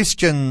a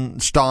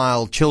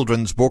Christian-style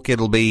children's book,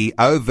 it'll be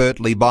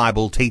overtly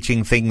Bible,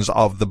 teaching things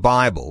of the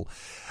Bible.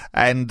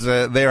 And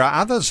there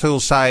are others who'll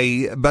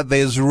say, but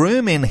there's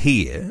room in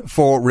here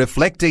for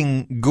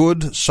reflecting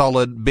good,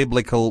 solid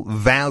biblical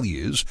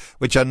values,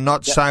 which are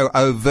not so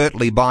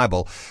overtly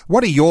Bible.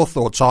 What are your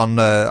thoughts on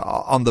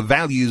the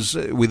values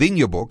within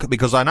your book?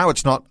 Because I know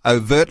it's not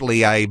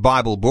overtly a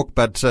Bible book,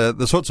 but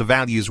the sorts of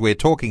values we're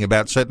talking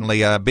about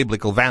certainly are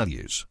biblical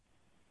values.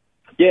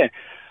 Yeah.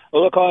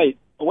 Well, look,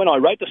 when I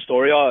wrote the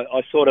story,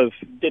 I sort of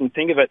didn't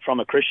think of it from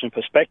a Christian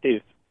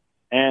perspective.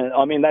 And,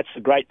 I mean, that's the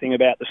great thing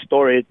about the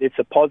story. It's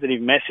a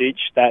positive message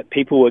that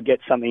people will get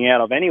something out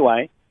of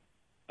anyway.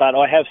 But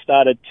I have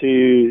started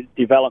to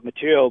develop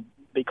material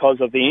because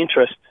of the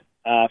interest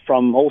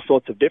from all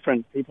sorts of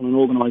different people and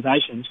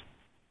organisations.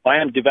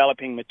 I am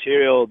developing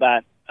material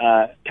that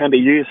can be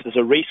used as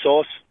a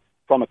resource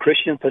from a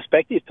Christian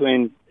perspective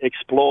to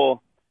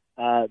explore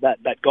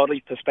that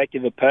godly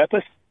perspective of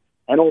purpose,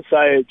 and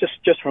also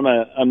just from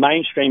a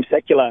mainstream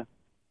secular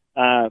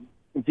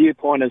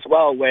viewpoint as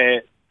well,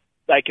 where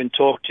they can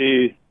talk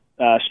to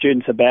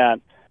students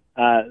about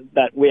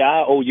that we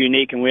are all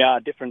unique and we are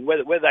different.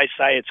 Whether they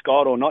say it's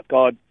God or not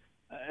God,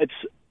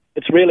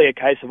 it's really a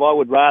case of I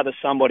would rather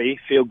somebody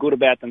feel good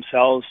about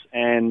themselves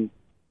and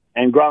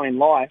grow in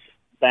life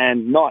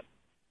than not.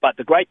 But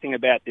the great thing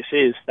about this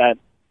is that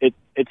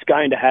it's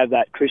going to have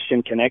that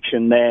Christian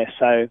connection there.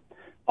 So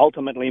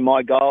ultimately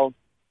my goal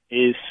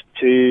is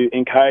to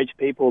encourage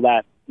people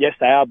that, yes,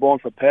 they are born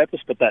for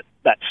purpose, but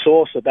that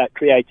source of that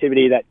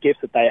creativity, that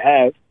gift that they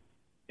have,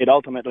 it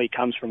ultimately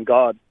comes from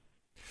God.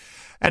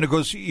 And of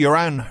course, your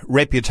own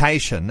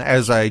reputation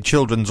as a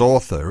children's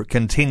author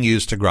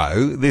continues to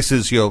grow. This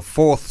is your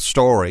fourth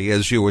story,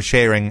 as you were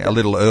sharing a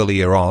little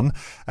earlier on.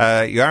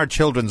 You are a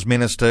children's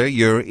minister.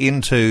 You're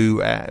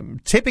into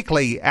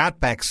typically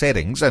outback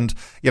settings, and,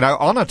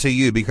 honour to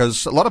you,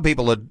 because a lot of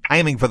people are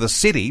aiming for the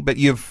city, but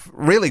you've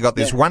really got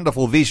this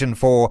wonderful vision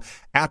for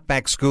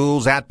outback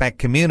schools, outback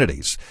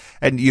communities.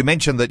 And you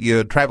mentioned that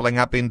you're travelling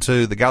up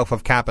into the Gulf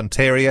of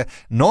Carpentaria.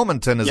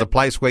 Normanton is a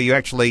place where you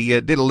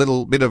actually did a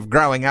little bit of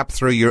growing up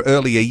through your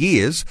earlier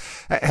years.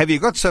 Have you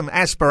got some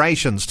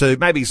aspirations to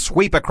maybe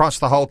sweep across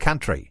the whole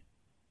country?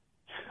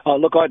 Oh,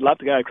 look, I'd love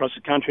to go across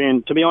the country,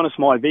 and to be honest,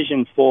 my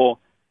vision for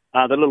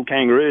the Little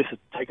Kangaroo is to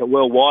take it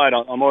worldwide.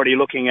 I'm already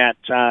looking at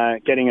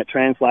getting it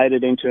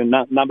translated into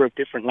a number of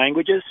different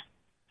languages,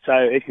 so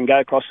it can go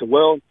across the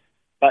world.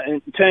 But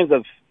in terms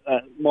of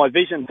my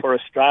vision for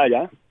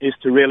Australia is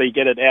to really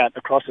get it out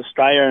across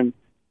Australia, and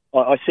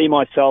I see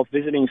myself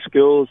visiting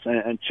schools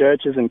and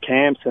churches and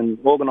camps and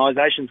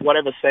organisations,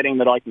 whatever setting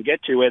that I can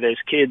get to where there's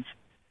kids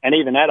and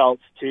even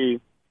adults, to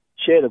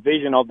share the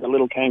vision of the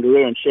Little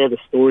Kangaroo and share the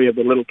story of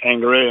the Little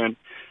Kangaroo. And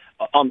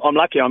I'm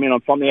lucky. I mean,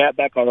 I'm from the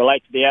Outback. I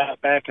relate to the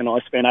Outback, and I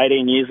spent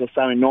 18 years or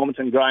so in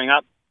Normanton growing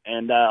up,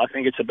 and I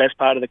think it's the best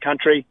part of the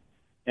country,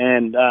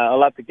 and I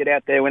love to get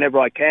out there whenever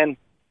I can.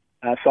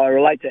 So I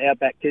relate to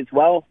Outback kids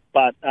well,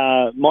 but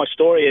my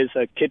story is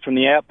a kid from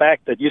the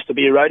Outback that used to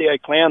be a rodeo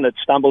clown that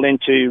stumbled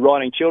into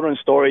writing children's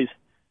stories.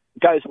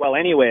 It goes well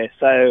anywhere.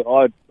 So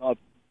I've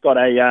got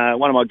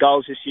one of my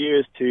goals this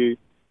year is to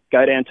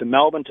go down to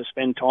Melbourne to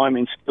spend time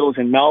in schools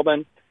in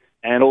Melbourne,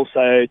 and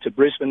also to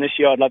Brisbane this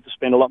year. I'd love to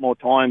spend a lot more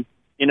time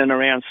in and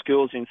around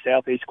schools in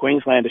southeast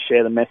Queensland to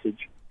share the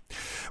message.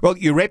 Well,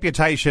 your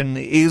reputation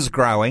is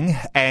growing,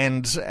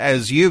 and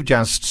as you've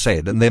just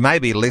said, and there may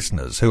be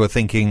listeners who are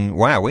thinking,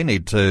 wow, we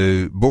need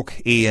to book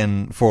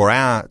Ian for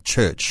our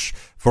church,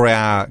 for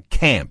our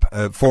camp,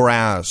 for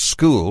our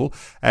school,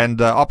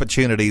 and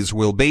opportunities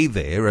will be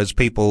there as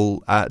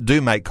people do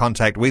make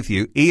contact with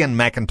you.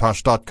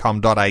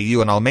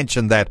 ianmcintosh.com.au, and I'll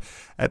mention that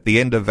at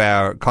the end of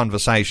our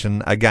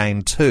conversation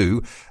again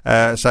too.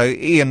 So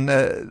Ian,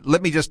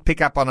 let me just pick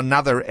up on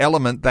another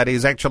element that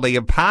is actually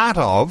a part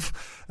of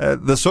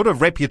the sort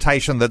of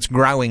reputation that's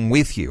growing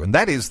with you, and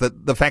that is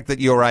the fact that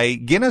you're a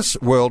Guinness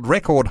World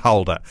Record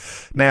holder.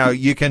 Now,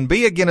 you can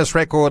be a Guinness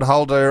Record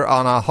holder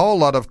on a whole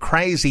lot of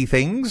crazy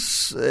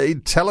things.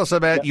 Tell us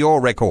about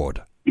your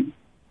record.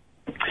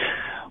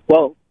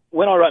 Well,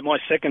 when I wrote my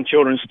second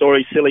children's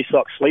story, Silly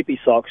Socks, Sleepy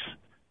Socks,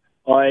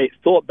 I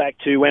thought back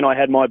to when I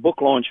had my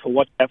book launch for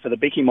Watch Out for the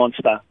Bicky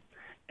Monster.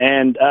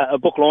 And a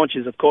book launch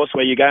is, of course,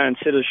 where you go and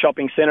sit at a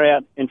shopping centre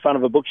out in front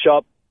of a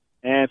bookshop,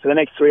 and for the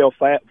next 3 or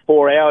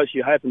 4 hours,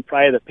 you hope and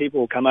pray that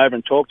people will come over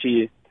and talk to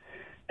you.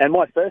 And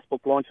my first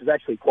book launch was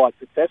actually quite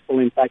successful.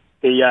 In fact,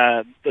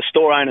 the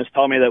store owners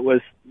told me that it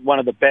was one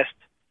of the best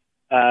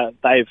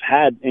they've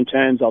had in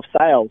terms of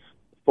sales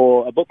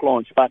for a book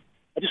launch. But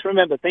I just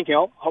remember thinking,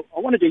 I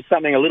want to do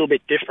something a little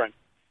bit different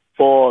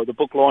for the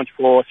book launch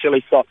for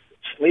Silly Socks,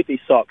 Sleepy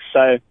Socks.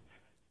 So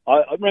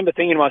I remember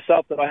thinking to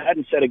myself that I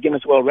hadn't set a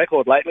Guinness World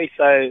Record lately,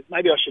 so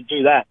maybe I should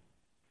do that.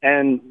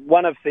 And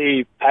one of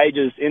the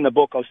pages in the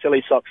book of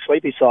Silly Socks,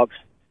 Sleepy Socks,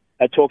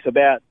 talks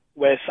about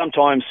where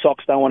sometimes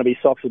socks don't want to be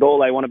socks at all.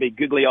 They want to be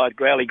googly-eyed,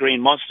 growly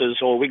green monsters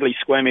or wiggly,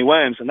 squirmy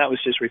worms, and that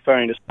was just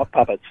referring to sock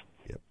puppets.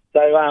 Yep. So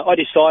I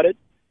decided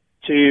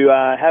to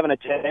have an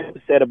attempt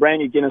to set a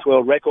brand new Guinness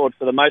World Record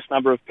for the most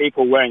number of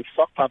people wearing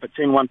sock puppets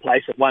in one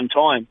place at one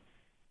time.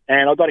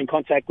 And I got in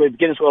contact with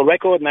Guinness World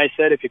Record, and they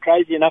said, if you're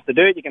crazy enough to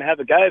do it, you can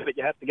have a go, but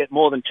you have to get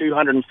more than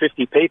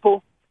 250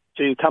 people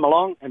to come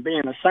along and be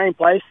in the same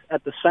place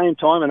at the same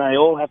time, and they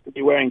all have to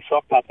be wearing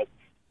sock puppets.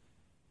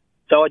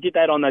 So I did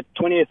that on the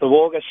 20th of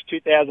August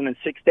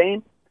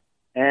 2016,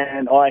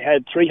 and I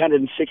had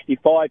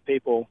 365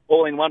 people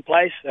all in one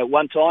place at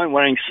one time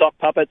wearing sock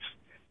puppets,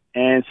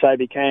 and so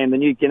became the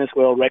new Guinness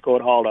World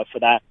Record holder for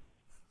that.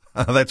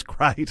 Oh, that's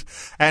great.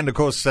 And, of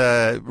course,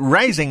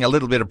 raising a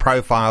little bit of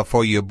profile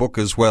for your book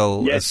as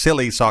well, yes.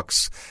 Silly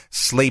Socks,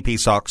 Sleepy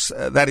Socks,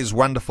 that is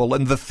wonderful.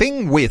 And the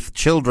thing with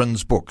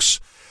children's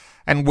books,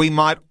 and we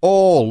might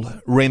all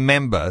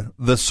remember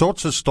the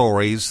sorts of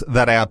stories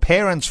that our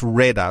parents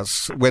read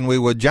us when we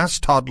were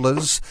just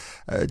toddlers,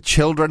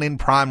 children in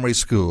primary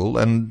school,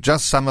 and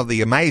just some of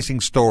the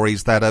amazing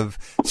stories that have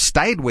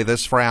stayed with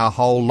us for our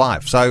whole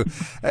life. So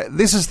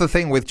this is the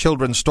thing with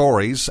children's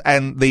stories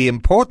and the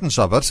importance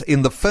of it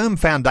in the firm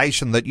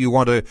foundation that you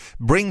want to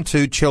bring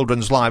to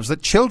children's lives,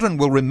 that children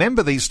will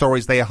remember these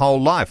stories their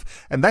whole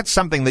life. And that's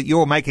something that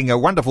you're making a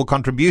wonderful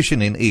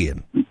contribution in,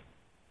 Ian.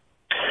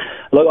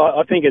 Look,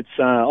 I think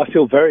I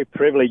feel very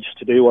privileged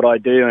to do what I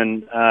do,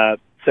 and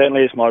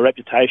certainly as my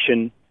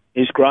reputation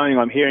is growing,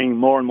 I'm hearing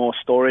more and more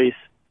stories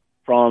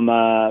from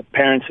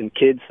parents and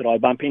kids that I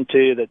bump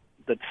into that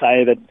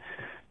say that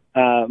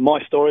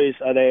my stories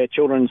are their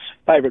children's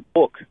favourite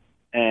book.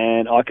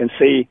 And I can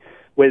see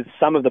with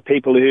some of the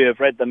people who have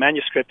read the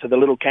manuscript of The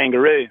Little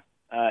Kangaroo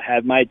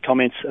have made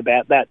comments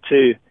about that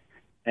too.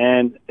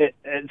 And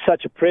it's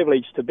such a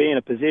privilege to be in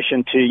a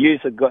position to use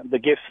the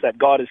gifts that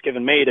God has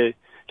given me to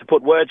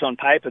put words on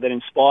paper that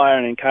inspire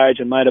and encourage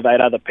and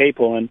motivate other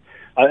people. And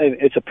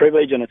it's a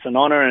privilege and it's an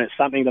honour, and it's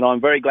something that I'm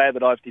very glad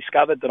that I've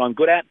discovered that I'm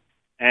good at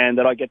and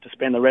that I get to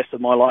spend the rest of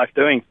my life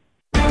doing.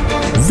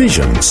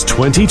 Visions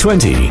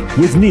 2020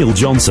 with Neil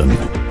Johnson.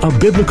 A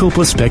biblical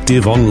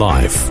perspective on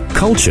life,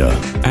 culture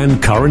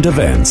and current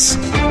events.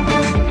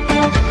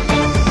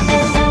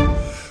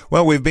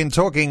 Well, we've been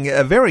talking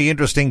a very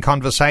interesting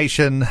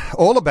conversation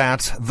all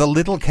about The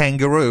Little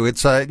Kangaroo.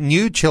 It's a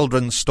new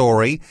children's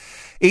story.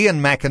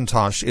 Ian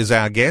McIntosh is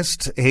our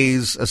guest.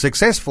 He's a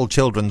successful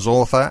children's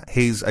author.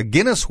 He's a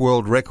Guinness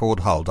World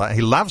Record holder.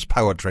 He loves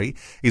poetry.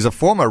 He's a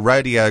former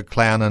rodeo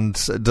clown and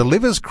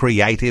delivers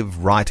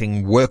creative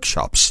writing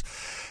workshops.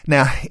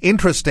 Now,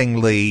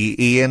 interestingly,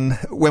 Ian,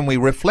 when we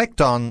reflect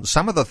on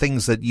some of the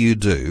things that you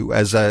do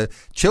as a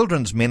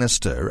children's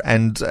minister,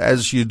 and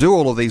as you do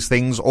all of these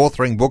things,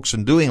 authoring books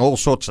and doing all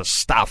sorts of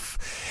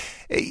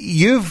stuff,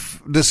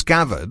 you've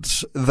discovered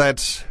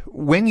that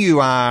when you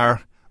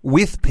are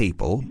with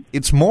people,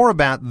 it's more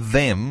about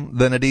them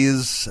than it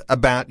is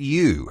about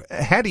you.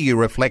 How do you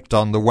reflect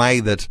on the way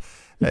that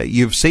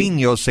you've seen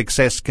your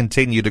success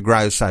continue to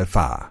grow so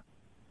far?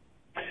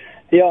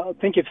 Yeah, I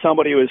think if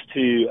somebody was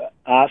to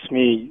ask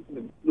me,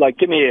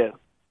 give me a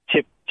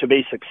tip to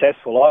be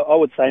successful, I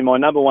would say my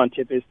number one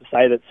tip is to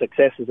say that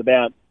success is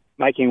about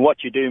making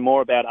what you do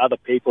more about other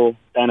people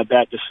than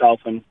about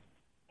yourself. And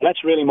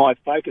that's really my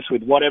focus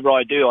with whatever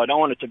I do. I don't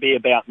want it to be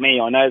about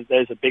me. I know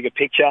there's a bigger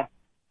picture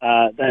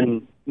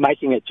than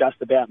making it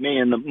just about me.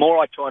 And the more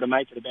I try to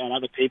make it about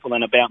other people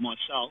than about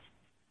myself,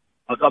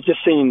 I've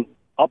just seen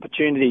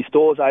opportunities,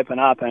 doors open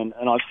up, and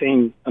I've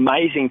seen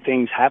amazing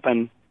things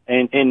happen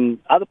in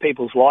other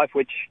people's life,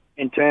 which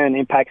in turn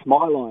impacts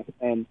my life.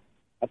 And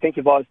I think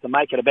if I was to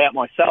make it about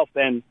myself,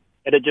 then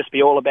it'd just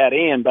be all about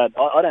Ian. But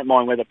I don't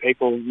mind whether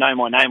people know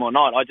my name or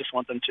not. I just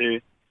want them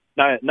to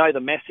know the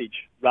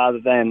message rather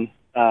than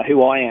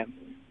who I am.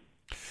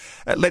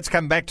 Let's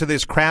come back to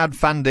this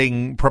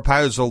crowdfunding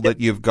proposal that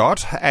you've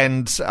got.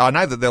 And I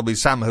know that there'll be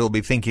some who'll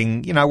be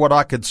thinking, you know what,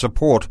 I could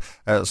support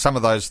some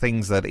of those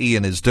things that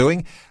Ian is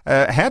doing.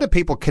 How do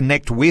people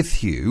connect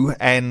with you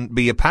and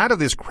be a part of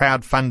this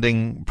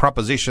crowdfunding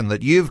proposition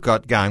that you've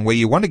got going, where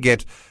you want to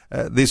get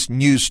this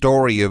new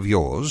story of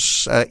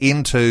yours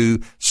into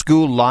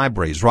school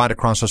libraries right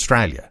across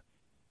Australia?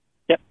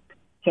 Yep.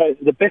 So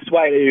the best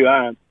way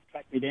to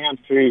track me down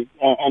through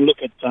and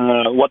look at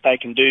what they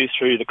can do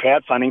through the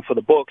crowdfunding for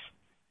the books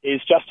is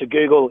just to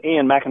Google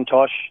Ian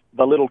McIntosh,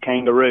 The Little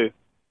Kangaroo.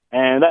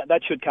 And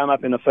that should come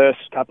up in the first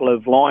couple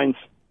of lines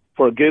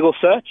for a Google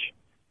search.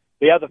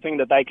 The other thing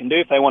that they can do,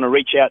 if they want to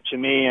reach out to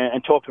me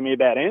and talk to me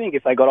about anything,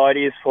 if they got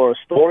ideas for a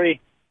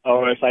story,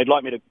 or if they'd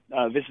like me to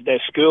visit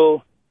their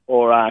school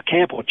or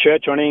camp or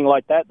church or anything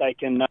like that, they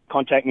can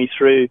contact me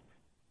through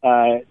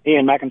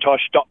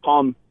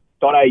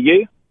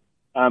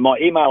ianmacintosh.com.au. My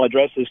email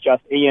address is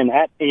just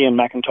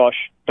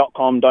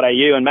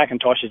ian@ianmacintosh.com.au, and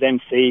Macintosh is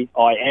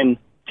MCINTOSH.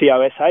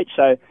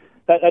 So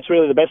that's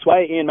really the best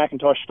way,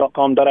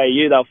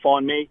 ianmacintosh.com.au. They'll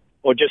find me,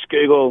 or just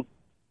Google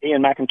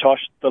Ian McIntosh,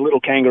 The Little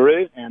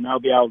Kangaroo, and they'll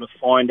be able to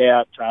find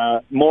out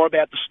more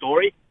about the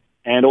story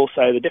and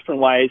also the different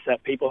ways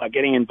that people are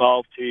getting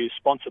involved to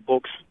sponsor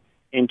books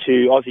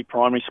into Aussie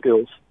primary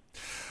schools.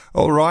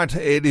 All right,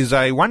 it is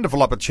a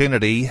wonderful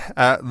opportunity.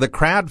 The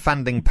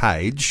crowdfunding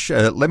page,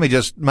 let me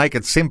just make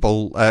it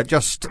simple.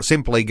 Just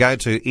simply go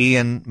to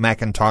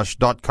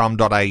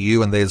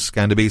ianmacintosh.com.au, and there's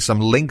going to be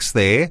some links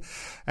there.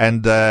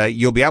 And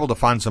you'll be able to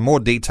find some more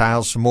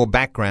details, some more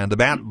background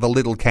about The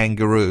Little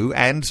Kangaroo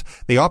and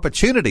the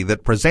opportunity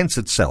that presents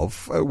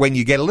itself when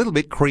you get a little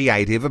bit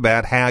creative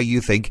about how you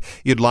think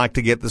you'd like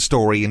to get the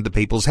story into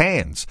people's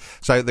hands.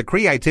 So the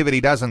creativity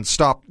doesn't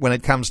stop when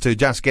it comes to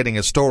just getting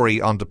a story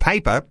onto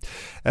paper.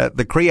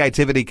 The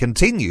creativity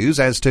continues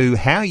as to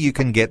how you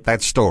can get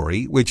that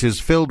story, which is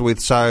filled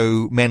with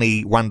so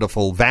many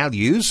wonderful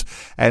values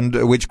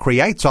and which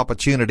creates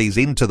opportunities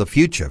into the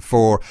future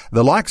for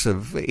the likes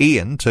of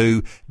Ian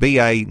to be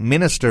a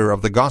minister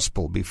of the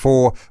gospel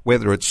before,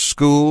 whether it's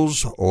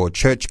schools or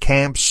church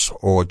camps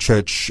or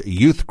church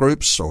youth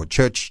groups or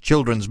church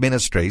children's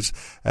ministries,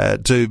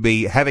 to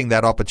be having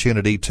that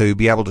opportunity to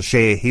be able to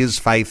share his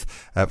faith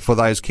for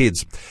those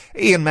kids.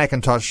 Ian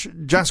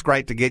McIntosh, just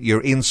great to get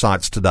your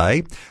insights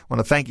today. I want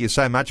to thank you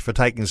so much for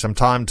taking some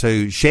time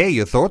to share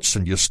your thoughts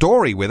and your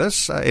story with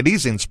us. It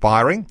is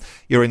inspiring.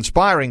 You're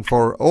inspiring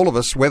for all of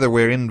us, whether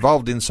we're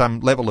involved in some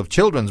level of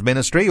children's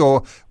ministry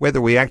or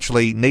whether we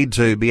actually need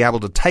to be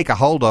able to take a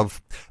hold of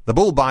the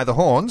bull by the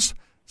horns,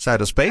 so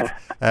to speak,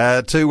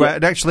 to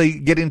actually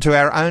get into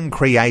our own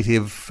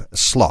creative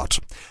slot.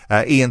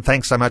 Ian,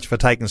 thanks so much for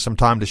taking some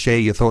time to share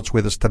your thoughts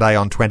with us today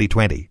on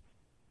 2020.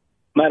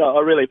 Mate, I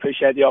really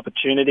appreciate the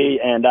opportunity,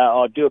 and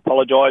I do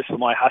apologise for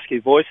my husky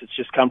voice. It's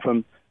just come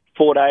from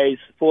 4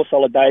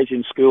 solid days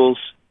in schools,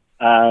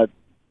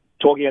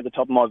 talking at the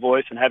top of my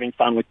voice and having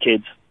fun with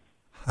kids.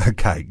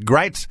 Okay,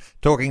 great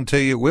talking to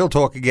you. We'll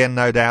talk again,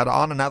 no doubt,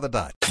 on another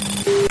day.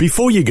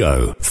 Before you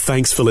go,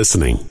 thanks for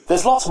listening.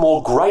 There's lots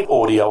more great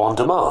audio on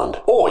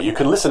demand, or you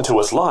can listen to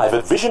us live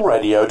at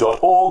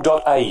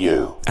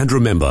visionradio.org.au. And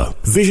remember,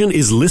 Vision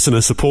is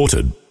listener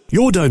supported.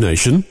 Your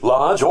donation,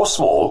 large or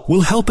small,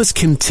 will help us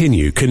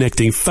continue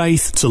connecting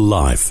faith to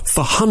life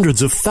for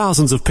hundreds of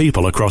thousands of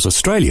people across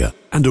Australia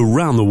and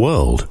around the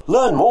world.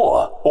 Learn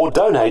more or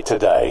donate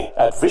today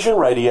at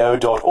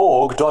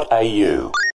visionradio.org.au.